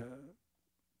wise.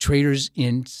 Traitors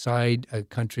inside a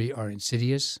country are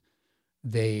insidious.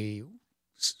 They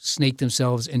snake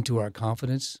themselves into our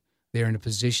confidence. They're in a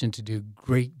position to do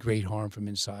great, great harm from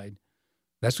inside.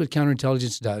 That's what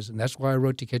counterintelligence does, and that's why I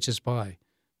wrote To Catch a Spy,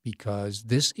 because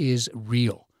this is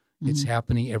real. It's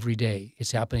happening every day.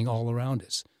 It's happening all around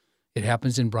us. It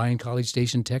happens in Bryan College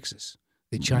Station, Texas.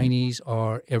 The Chinese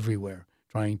are everywhere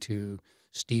trying to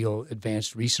steal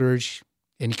advanced research,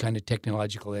 any kind of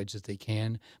technological edge that they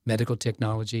can, medical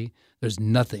technology. There's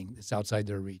nothing that's outside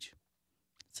their reach.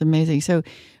 It's amazing. So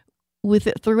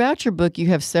throughout your book, you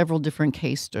have several different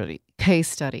case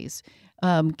studies.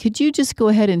 Could you just go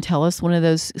ahead and tell us one of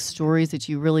those stories that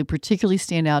you really particularly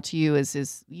stand out to you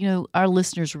as our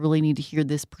listeners really need to hear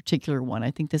this particular one?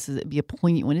 I think this would be a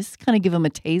poignant one. Just kind of give them a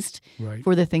taste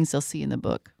for the things they'll see in the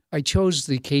book. I chose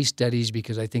the case studies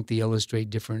because I think they illustrate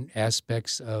different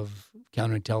aspects of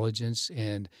counterintelligence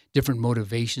and different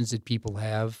motivations that people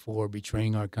have for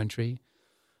betraying our country.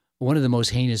 One of the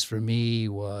most heinous for me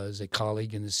was a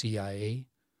colleague in the CIA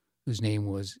whose name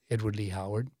was Edward Lee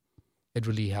Howard.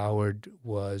 Edward Lee Howard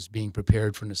was being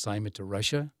prepared for an assignment to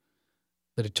Russia,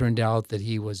 but it turned out that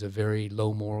he was a very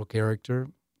low moral character.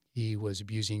 He was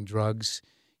abusing drugs.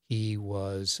 He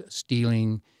was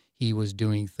stealing. He was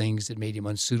doing things that made him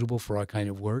unsuitable for our kind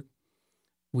of work.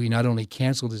 We not only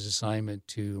canceled his assignment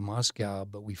to Moscow,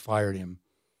 but we fired him.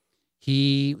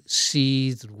 He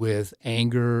seethed with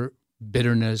anger,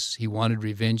 bitterness. He wanted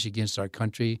revenge against our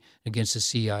country, against the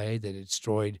CIA that had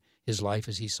destroyed his life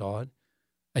as he saw it.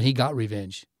 And he got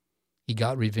revenge. He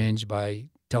got revenge by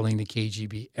telling the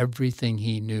KGB everything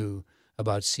he knew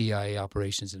about CIA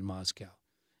operations in Moscow,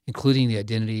 including the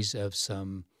identities of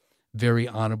some very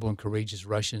honorable and courageous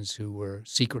Russians who were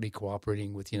secretly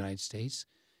cooperating with the United States,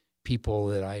 people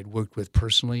that I had worked with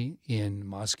personally in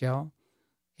Moscow,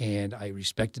 and I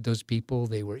respected those people.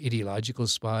 They were ideological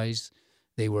spies.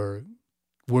 They were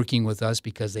working with us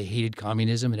because they hated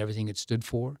communism and everything it stood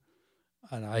for.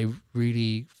 And I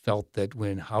really felt that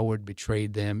when Howard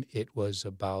betrayed them, it was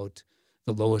about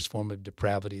the lowest form of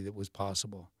depravity that was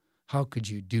possible. How could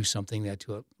you do something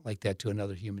like that to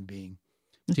another human being?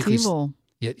 It's evil.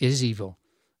 It is evil.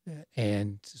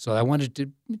 And so I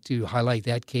wanted to highlight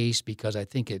that case because I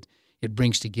think it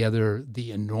brings together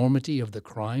the enormity of the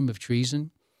crime of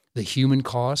treason, the human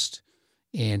cost,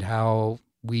 and how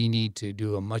we need to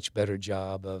do a much better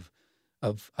job of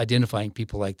identifying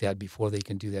people like that before they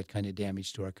can do that kind of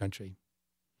damage to our country.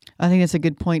 I think it's a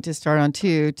good point to start on,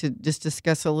 too, to just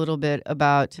discuss a little bit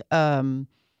about,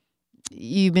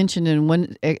 you mentioned in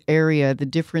one area the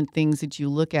different things that you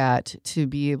look at to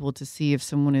be able to see if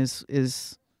someone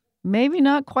is maybe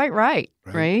not quite right?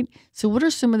 So what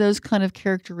are some of those kind of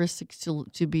characteristics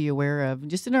to be aware of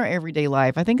just in our everyday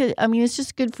life? I mean, it's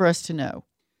just good for us to know.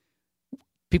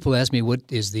 People ask me what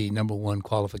is the number one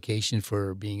qualification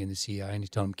for being in the CIA, and I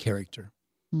tell them character,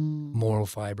 moral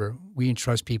fiber. We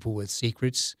entrust people with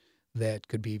secrets that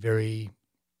could be very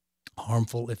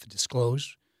harmful if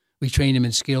disclosed. We train them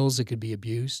in skills that could be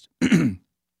abused.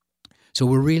 So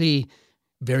we're really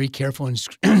very careful in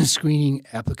screening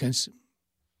applicants.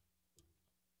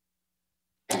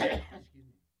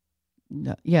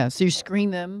 Yeah, so you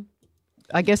screen them.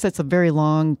 I guess that's a very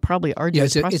long, probably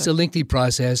arduous process. It's a lengthy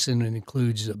process, and it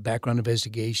includes background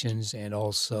investigations and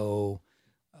also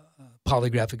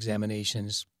polygraph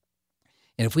examinations.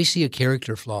 And if we see a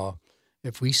character flaw,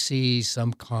 if we see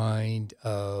some kind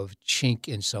of chink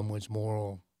in someone's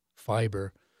moral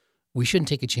fiber, we shouldn't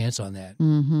take a chance on that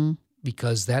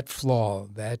because that flaw,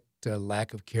 that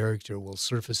lack of character will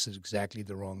surface at exactly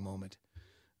the wrong moment.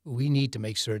 We need to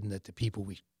make certain that the people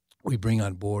we bring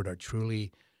on board are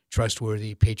truly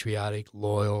trustworthy, patriotic,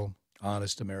 loyal,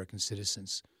 honest American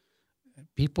citizens.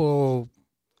 People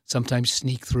sometimes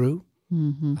sneak through.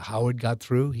 Howard got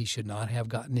through. He should not have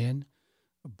gotten in.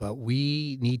 But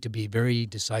we need to be very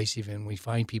decisive, and we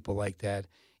find people like that.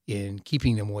 in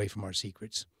keeping them away from our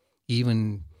secrets,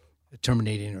 even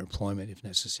terminating their employment if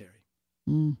necessary.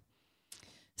 Mm.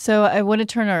 So I want to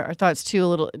turn our thoughts to a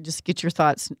little, just get your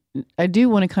thoughts. I do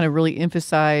want to kind of really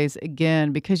emphasize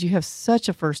again, because you have such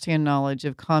a firsthand knowledge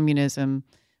of communism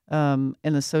and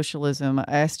the socialism.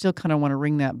 I still kind of want to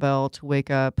ring that bell to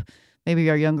wake up maybe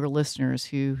our younger listeners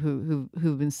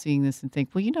who've been seeing this and think,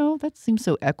 well, you know, that seems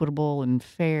so equitable and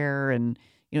fair, and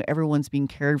you know, everyone's being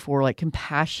cared for, like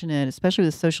compassionate, especially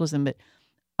with socialism. But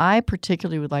I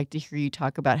particularly would like to hear you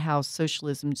talk about how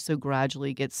socialism so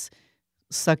gradually gets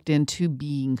sucked into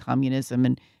being communism,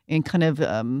 and kind of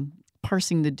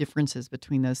parsing the differences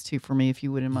between those two for me, if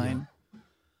you wouldn't mind.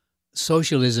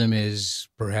 Socialism is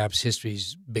perhaps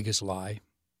history's biggest lie.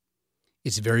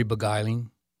 It's very beguiling.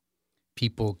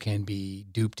 People can be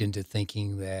duped into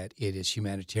thinking that it is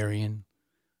humanitarian,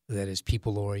 that it's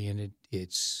people-oriented,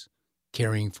 it's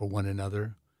caring for one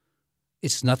another.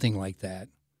 It's nothing like that.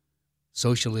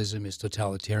 Socialism is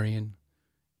totalitarian.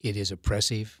 It is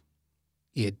oppressive.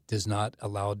 It does not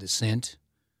allow dissent.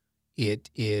 It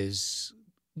is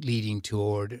leading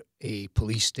toward a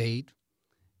police state.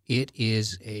 It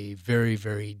is a very,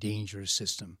 very dangerous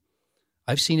system.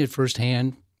 I've seen it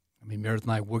firsthand. I mean, Meredith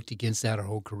and I worked against that our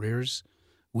whole careers.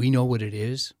 We know what it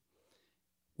is.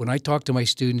 When I talk to my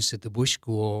students at the Bush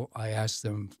School, I ask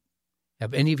them,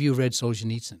 have any of you read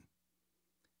Solzhenitsyn?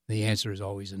 The answer is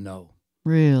always a no.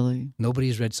 Really? Nobody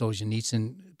has read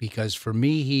Solzhenitsyn because for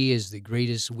me, he is the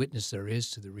greatest witness there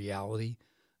is to the reality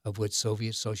of what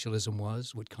Soviet socialism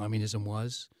was, what communism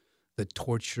was, the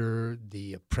torture,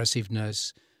 the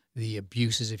oppressiveness, the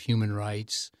abuses of human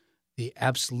rights, the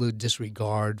absolute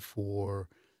disregard for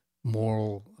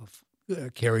moral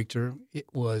character. It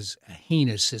was a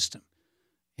heinous system.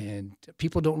 And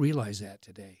people don't realize that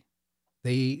today.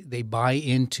 They buy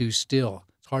into still,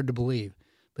 it's hard to believe,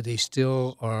 but they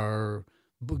still are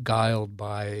beguiled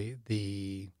by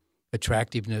the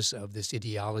attractiveness of this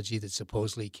ideology that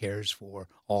supposedly cares for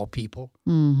all people.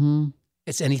 Mm-hmm.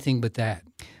 It's anything but that.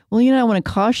 Well, you know, I want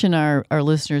to caution our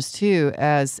listeners too,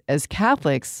 as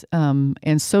Catholics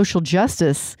and social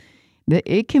justice, that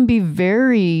it can be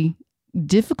very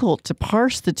difficult to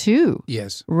parse the two.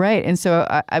 Yes. Right. And so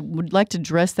I would like to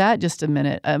address that just a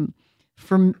minute.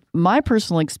 From my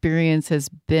personal experience has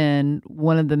been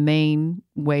one of the main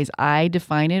ways I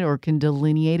define it or can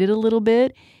delineate it a little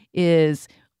bit is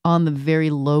on the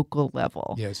very local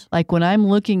level. Yes. Like when I'm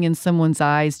looking in someone's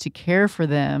eyes to care for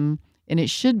them, and it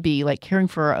should be like caring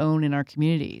for our own in our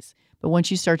communities. But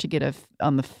once you start to get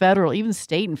on the federal, even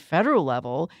state and federal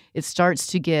level, it starts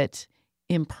to get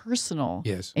impersonal.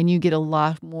 Yes. And you get a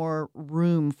lot more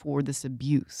room for this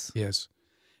abuse. Yes.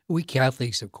 We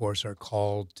Catholics, of course, are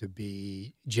called to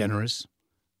be generous,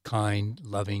 kind,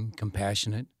 loving,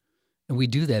 compassionate, and we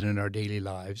do that in our daily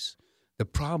lives. The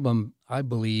problem, I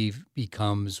believe,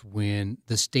 becomes when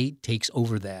the state takes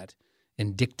over that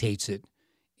and dictates it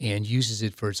and uses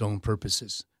it for its own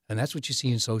purposes. And that's what you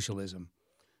see in socialism.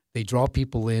 They draw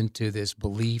people into this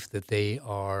belief that they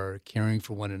are caring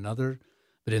for one another,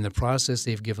 but in the process,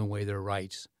 they've given away their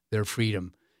rights, their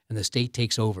freedom, and the state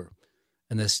takes over.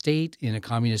 And the state in a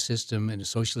communist system and a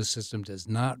socialist system does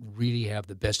not really have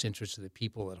the best interests of the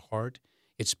people at heart.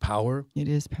 It's power. It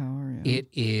is power. Yeah. It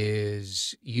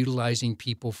is utilizing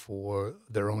people for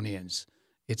their own ends.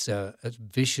 It's a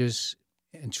vicious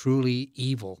and truly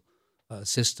evil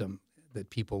system that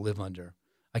people live under.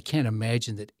 I can't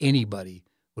imagine that anybody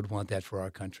would want that for our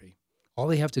country. All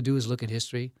they have to do is look at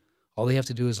history. All they have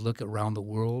to do is look around the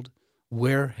world.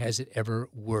 Where has it ever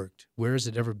worked? Where has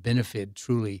it ever benefited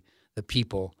truly the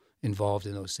people involved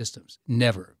in those systems?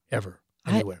 Never, ever,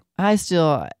 anywhere. I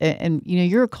still, and you know,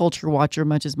 you're a culture watcher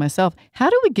much as myself. How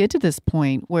do we get to this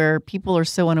point where people are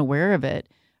so unaware of it?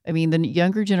 I mean, the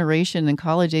younger generation in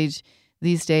college age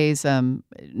these days,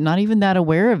 not even that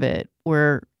aware of it,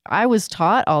 where I was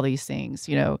taught all these things,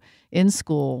 you know, in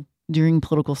school during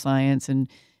political science and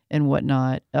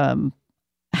whatnot.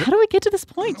 How do we get to this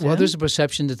point, Jim? Well, there's a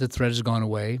perception that the threat has gone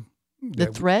away. The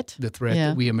threat? The threat Yeah.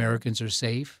 that we Americans are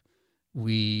safe.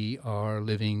 We are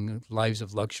living lives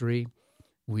of luxury.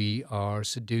 We are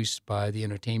seduced by the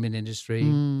entertainment industry.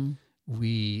 Mm.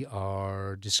 We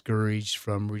are discouraged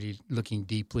from really looking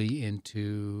deeply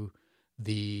into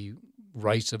the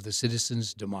rights of the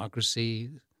citizens,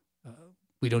 democracy.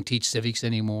 We don't teach civics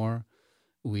anymore.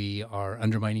 We are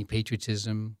undermining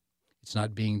patriotism. It's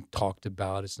not being talked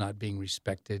about. It's not being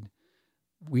respected.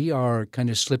 We are kind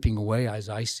of slipping away, as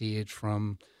I see it,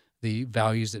 from the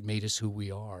values that made us who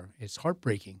we are. It's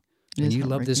heartbreaking. And you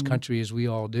love this country as we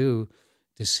all do,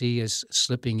 to see us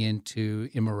slipping into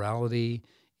immorality,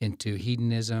 into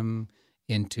hedonism,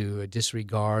 into a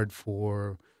disregard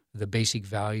for the basic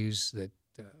values that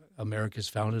America's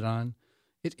founded on.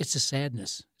 It's a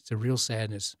sadness. It's a real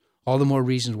sadness. All the more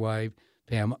reasons why,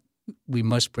 Pam, we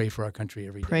must pray for our country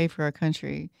every day. Pray for our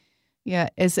country. Yeah,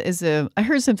 I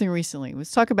heard something recently.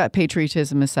 Let's talk about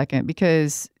patriotism a second,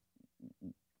 because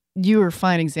you were a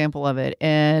fine example of it.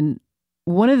 And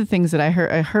one of the things that I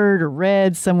heard or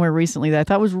read somewhere recently that I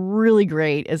thought was really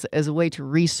great as a way to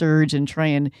resurge and try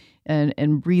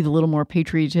and breathe a little more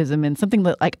patriotism, and something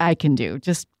that like I can do,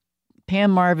 just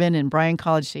Pam Marvin and Bryan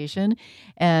College Station.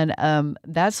 And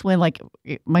that's when like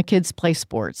my kids play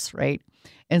sports, right?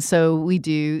 And so we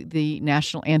do the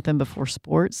national anthem before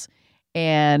sports.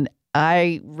 And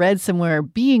I read somewhere,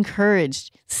 be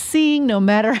encouraged, sing no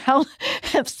matter how,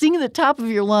 sing at the top of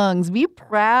your lungs, be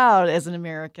proud as an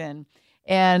American.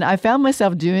 And I found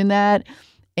myself doing that.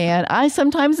 And I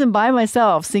sometimes am by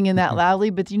myself singing that loudly,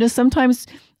 but sometimes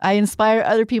I inspire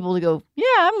other people to go, yeah,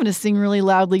 I'm going to sing really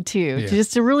loudly too,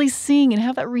 just to really sing and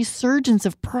have that resurgence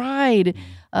of pride.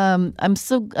 I'm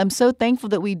so thankful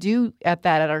that we do at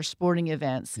our sporting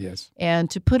events. Yes. And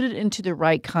to put it into the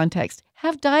right context,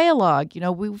 have dialogue.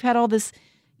 We've had all this,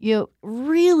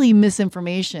 really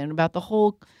misinformation about the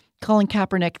whole Colin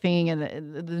Kaepernick thing and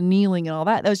the kneeling and all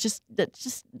that. That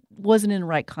just wasn't in the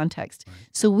right context. Right.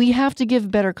 So we have to give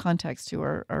better context to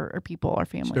our people, our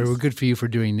families. Sure, well, good for you for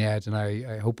doing that, and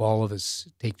I hope all of us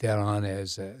take that on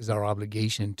as our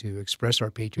obligation to express our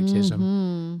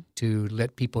patriotism, to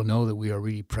let people know that we are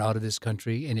really proud of this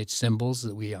country and its symbols,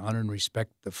 that we honor and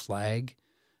respect the flag,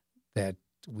 that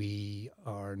we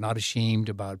are not ashamed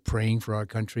about praying for our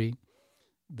country,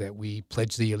 that we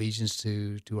pledge the allegiance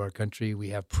to our country. We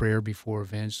have prayer before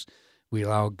events. We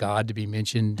allow God to be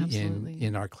mentioned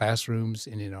in our classrooms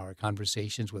and in our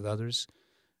conversations with others.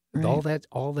 Right.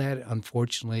 All that,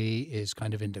 unfortunately, is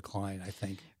kind of in decline, I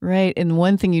think. Right. And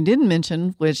one thing you didn't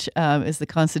mention, which is the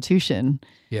Constitution.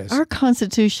 Yes. Our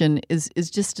Constitution is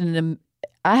just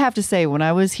I have to say, when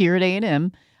I was here at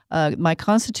A&M, my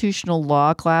constitutional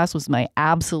law class was my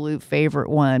absolute favorite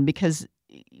one, because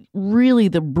really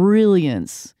the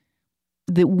brilliance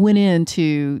that went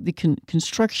into the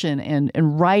construction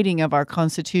and writing of our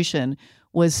Constitution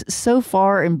was so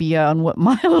far and beyond what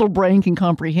my little brain can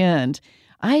comprehend.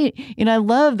 I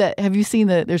love that. Have you seen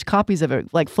there's copies of it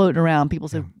like floating around? People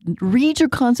say, read your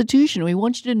Constitution. We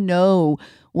want you to know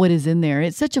what is in there.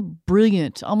 It's such a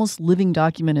brilliant, almost living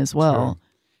document as well. Sure.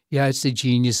 Yeah, it's the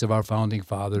genius of our founding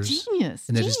fathers. Genius.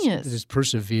 And it has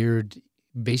persevered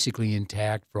basically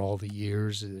intact for all the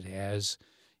years that it has.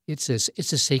 It's a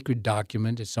sacred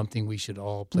document. It's something we should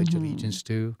all pledge allegiance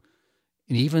to.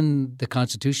 And even the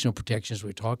constitutional protections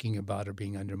we're talking about are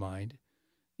being undermined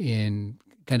in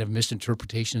kind of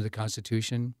misinterpretation of the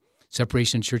Constitution.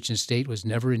 Separation of church and state was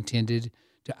never intended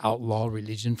to outlaw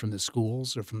religion from the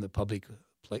schools or from the public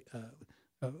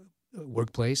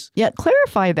workplace. Yeah,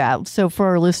 clarify that. So for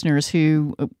our listeners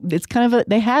who, it's kind of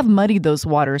they have muddied those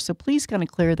waters. So please kind of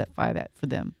clarify that for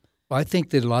them. Well, I think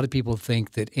that a lot of people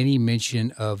think that any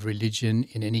mention of religion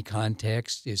in any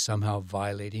context is somehow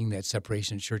violating that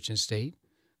separation of church and state.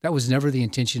 That was never the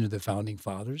intention of the Founding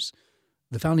Fathers.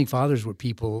 The Founding Fathers were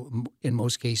people, in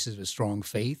most cases, of strong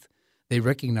faith. They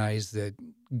recognized that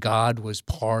God was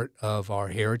part of our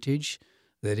heritage,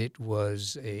 that it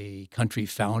was a country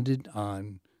founded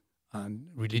on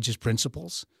religious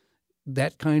principles.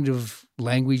 That kind of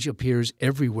language appears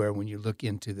everywhere when you look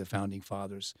into the Founding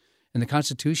Fathers. And the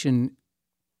Constitution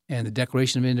and the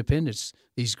Declaration of Independence,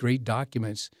 these great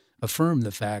documents, affirm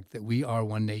the fact that we are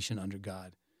one nation under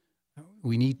God.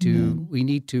 We need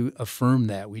to affirm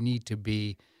that. We need to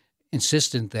be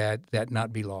insistent that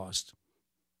not be lost.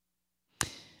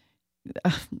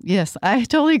 Yes, I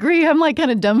totally agree. I'm like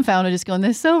kind of dumbfounded, just going,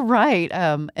 "That's so right."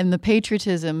 And the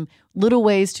patriotism, little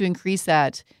ways to increase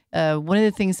that. One of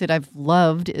the things that I've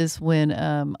loved is when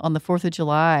on the 4th of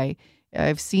July,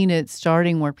 I've seen it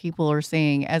starting where people are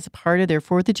saying, as a part of their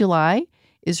 4th of July,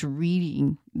 is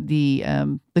reading the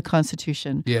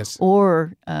Constitution, yes,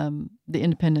 or the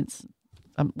Independence.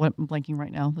 I'm blanking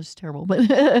right now. This is terrible,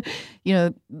 but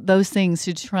those things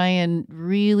to try and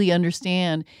really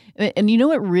understand. And you know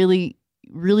what really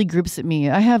grips at me?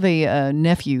 I have a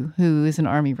nephew who is an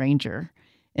Army Ranger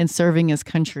and serving his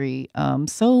country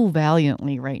so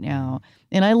valiantly right now.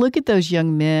 And I look at those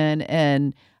young men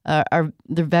and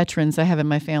the veterans I have in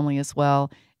my family as well,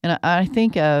 and I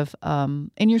think of,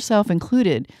 and yourself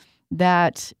included,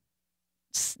 that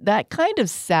kind of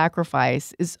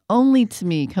sacrifice is only, to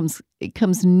me, comes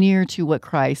near to what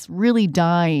Christ really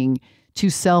dying to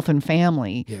self and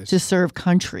family, yes, to serve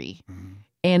country. Mm-hmm.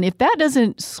 And if that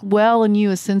doesn't swell in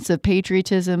you a sense of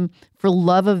patriotism for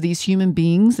love of these human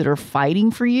beings that are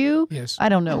fighting for you, Yes. I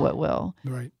don't know what will.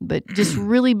 Right. But just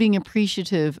really being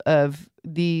appreciative of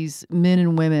these men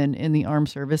and women in the armed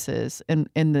services and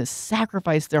the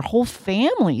sacrifice their whole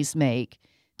families make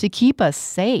to keep us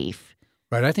safe.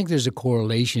 Right. I think there's a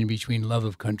correlation between love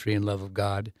of country and love of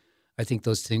God. I think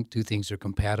those two things are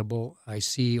compatible. I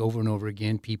see over and over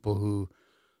again people who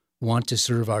want to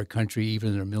serve our country, even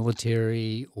in their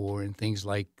military or in things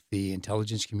like the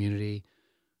intelligence community,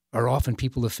 are often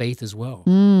people of faith as well.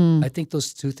 I think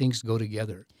those two things go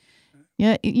together.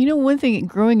 Yeah. You know, one thing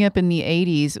growing up in the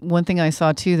 80s, one thing I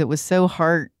saw too that was so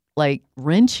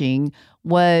wrenching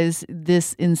was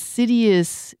this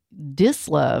insidious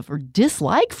dislove or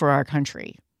dislike for our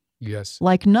country. Yes.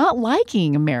 Like not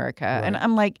liking America. Right. And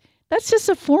I'm like, that's just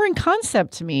a foreign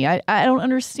concept to me. I don't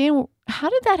understand. How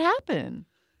did that happen?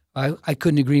 I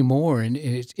couldn't agree more, and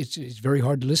it's very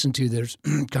hard to listen to. There's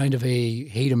kind of a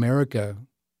hate America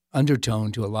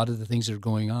undertone to a lot of the things that are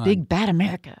going on. Big bad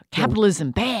America,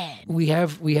 capitalism bad. We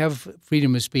have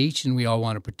freedom of speech, and we all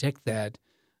want to protect that,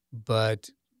 but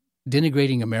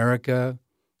denigrating America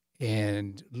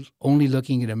and only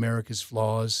looking at America's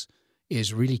flaws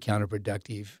is really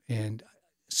counterproductive, and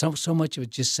so much of it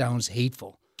just sounds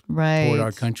hateful toward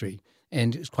our country,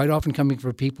 and it's quite often coming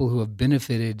from people who have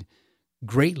benefited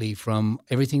greatly from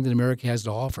everything that America has to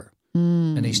offer,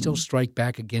 and they still strike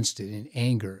back against it in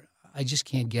anger. I just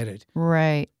can't get it.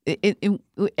 Right.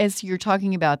 As you're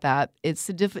talking about that,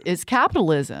 it's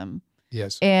capitalism.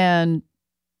 Yes. And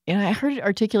I heard it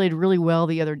articulated really well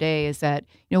the other day is that,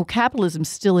 capitalism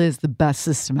still is the best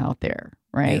system out there,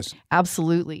 right? Yes.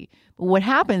 Absolutely. But what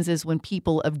happens is when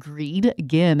people of greed,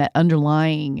 again, that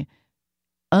underlying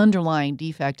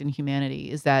defect in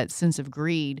humanity is that sense of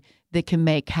greed that can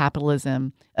make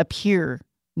capitalism appear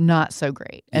not so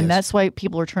great. And that's why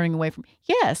people are turning away from,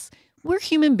 yes, we're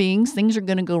human beings. Things are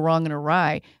going to go wrong and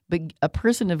awry. But a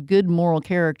person of good moral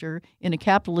character in a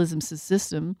capitalism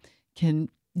system can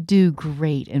do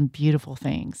great and beautiful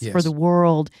things for the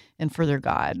world and for their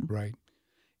God. Right.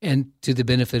 And to the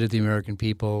benefit of the American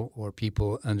people or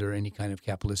people under any kind of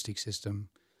capitalistic system,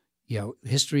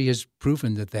 history has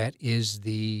proven that is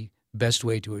the best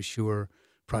way to assure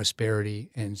prosperity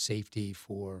and safety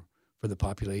for the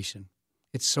population.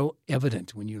 It's so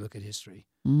evident when you look at history.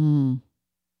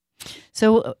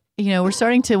 So, we're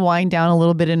starting to wind down a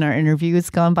little bit in our interview. It's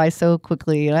gone by so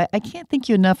quickly. I can't thank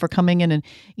you enough for coming in and,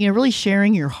 really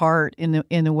sharing your heart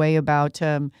in a way about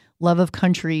love of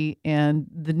country and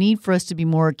the need for us to be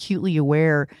more acutely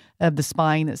aware of the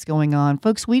spying that's going on.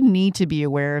 Folks, we need to be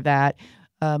aware of that.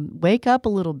 Wake up a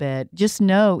little bit. Just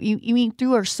know, even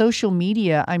through our social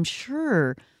media, I'm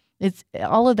sure it's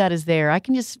all of that is there. I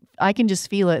can just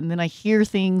feel it, and then I hear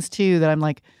things too that I'm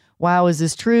like, wow, is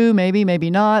this true? Maybe,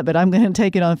 maybe not. But I'm going to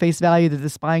take it on face value that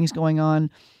the spying is going on,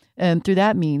 and through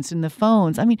that means in the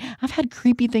phones. I mean, I've had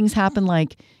creepy things happen,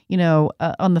 like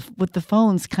with the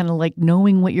phones, kind of like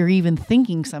knowing what you're even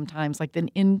thinking sometimes, like the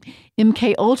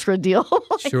MK Ultra deal.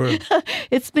 Sure,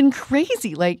 it's been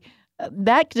crazy. Like.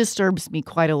 That disturbs me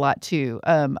quite a lot too.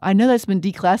 I know that's been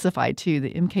declassified too,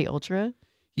 the MK Ultra.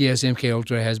 Yes, MK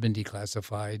Ultra has been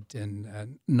declassified,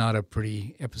 and not a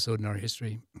pretty episode in our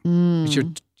history. But you're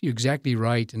exactly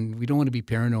right, and we don't want to be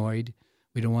paranoid.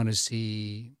 We don't want to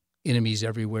see enemies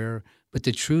everywhere. But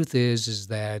the truth is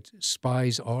that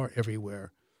spies are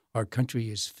everywhere. Our country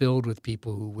is filled with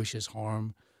people who wish us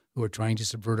harm, who are trying to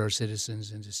subvert our citizens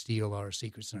and to steal our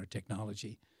secrets and our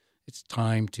technology. It's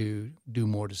time to do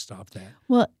more to stop that.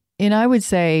 Well, and I would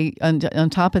say, on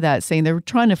top of that, saying they're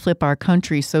trying to flip our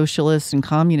country socialist and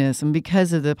communism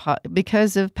because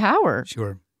of power.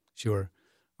 Sure.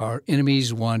 Our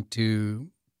enemies want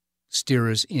to steer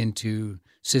us into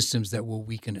systems that will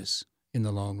weaken us in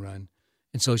the long run,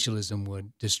 and socialism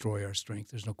would destroy our strength.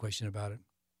 There's no question about it.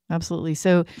 Absolutely.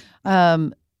 So,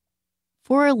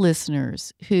 for our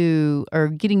listeners who are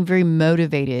getting very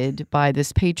motivated by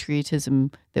this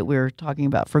patriotism that we're talking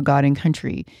about for God and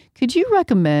country, could you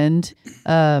recommend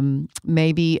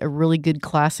maybe a really good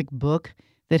classic book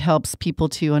that helps people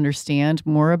to understand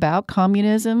more about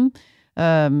communism?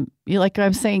 Like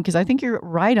I'm saying, because I think you're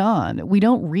right on. We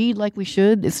don't read like we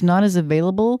should. It's not as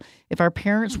available. If our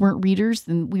parents weren't readers,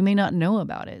 then we may not know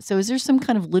about it. So is there some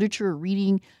kind of literature or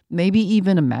reading, maybe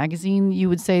even a magazine you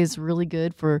would say is really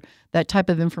good for that type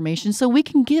of information so we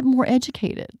can get more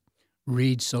educated?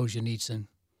 Read Solzhenitsyn.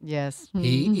 Yes.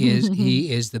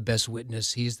 He is the best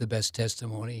witness. He is the best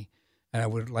testimony. And I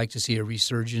would like to see a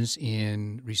resurgence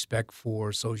in respect for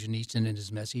Solzhenitsyn and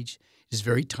his message. It's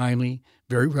very timely,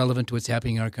 very relevant to what's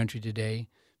happening in our country today.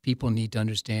 people need to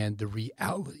understand the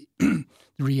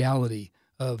reality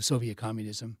of Soviet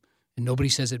communism. And nobody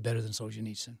says it better than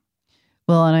Solzhenitsyn.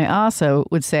 Well, and I also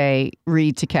would say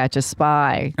read To Catch a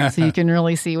Spy, so you can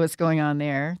really see what's going on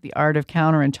there, The Art of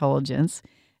Counterintelligence,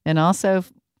 and also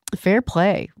Fair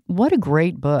Play. What a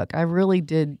great book. I really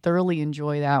did thoroughly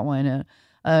enjoy that one,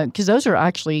 because those are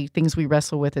actually things we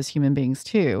wrestle with as human beings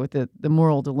too, with the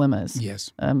moral dilemmas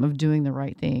of doing the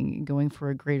right thing and going for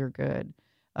a greater good.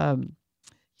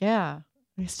 Yeah.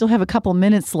 I still have a couple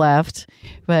minutes left,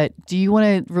 but do you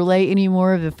want to relay any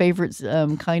more of the favorite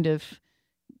kind of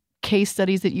case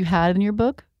studies that you had in your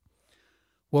book?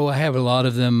 Well, I have a lot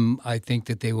of them. I think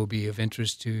that they will be of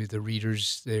interest to the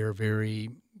readers. They are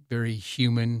very, very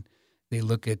human. They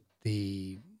look at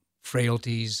the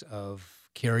frailties of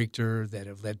character that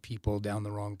have led people down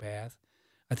the wrong path.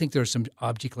 I think there are some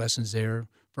object lessons there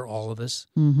for all of us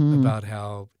about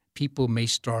how people may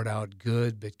start out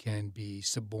good but can be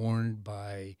suborned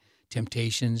by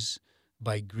temptations,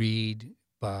 by greed,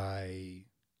 by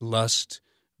lust,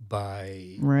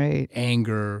 by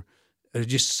anger. There are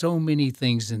just so many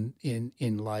things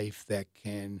in life that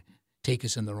can take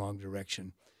us in the wrong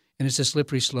direction. And it's a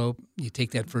slippery slope. You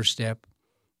take that first step.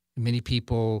 Many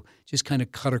people just kind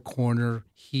of cut a corner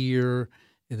here.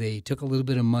 They took a little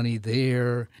bit of money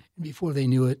there. And before they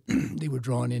knew it, they were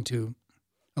drawn into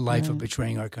a life of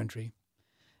betraying our country.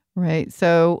 Right.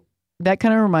 So that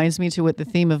kind of reminds me to what the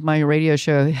theme of my radio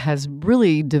show has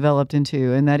really developed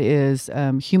into, and that is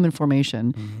human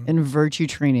formation and virtue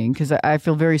training, because I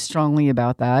feel very strongly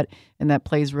about that, and that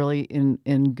plays really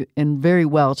in very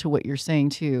well to what you're saying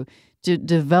too. To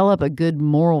develop a good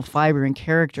moral fiber and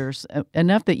characters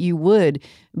enough that you would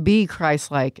be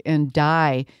Christ-like and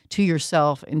die to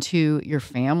yourself and to your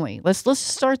family. Let's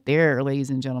start there,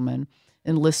 ladies and gentlemen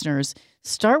and listeners.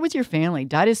 Start with your family.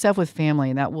 Die to self with family,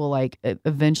 and that will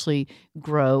eventually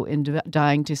grow in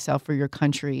dying to self for your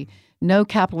country. No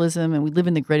capitalism, and we live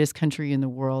in the greatest country in the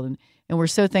world, and we're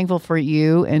so thankful for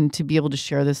you and to be able to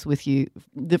share this with you,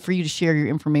 for you to share your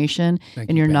information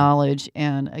and your knowledge,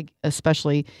 and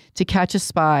especially To Catch a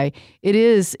Spy.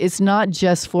 It's not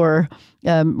just for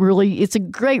really. It's a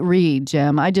great read,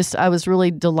 Jim. I was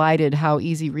really delighted how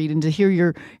easy read, and to hear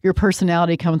your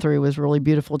personality come through was really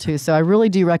beautiful too. So I really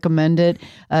do recommend it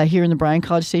here in the Bryan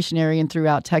College Station area and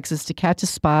throughout Texas. To Catch a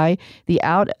Spy: The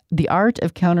Art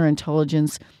of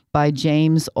Counterintelligence by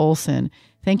James Olson.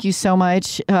 Thank you so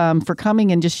much for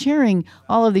coming and just sharing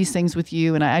all of these things with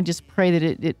you. And I just pray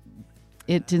that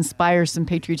it inspires some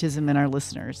patriotism in our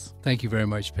listeners. Thank you very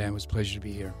much, Pam. It was a pleasure to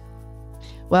be here.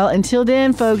 Well, until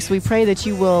then, folks, we pray that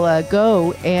you will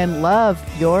go and love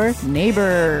your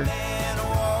neighbor.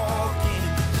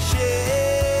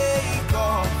 Shake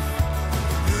off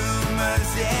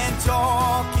rumors and talk.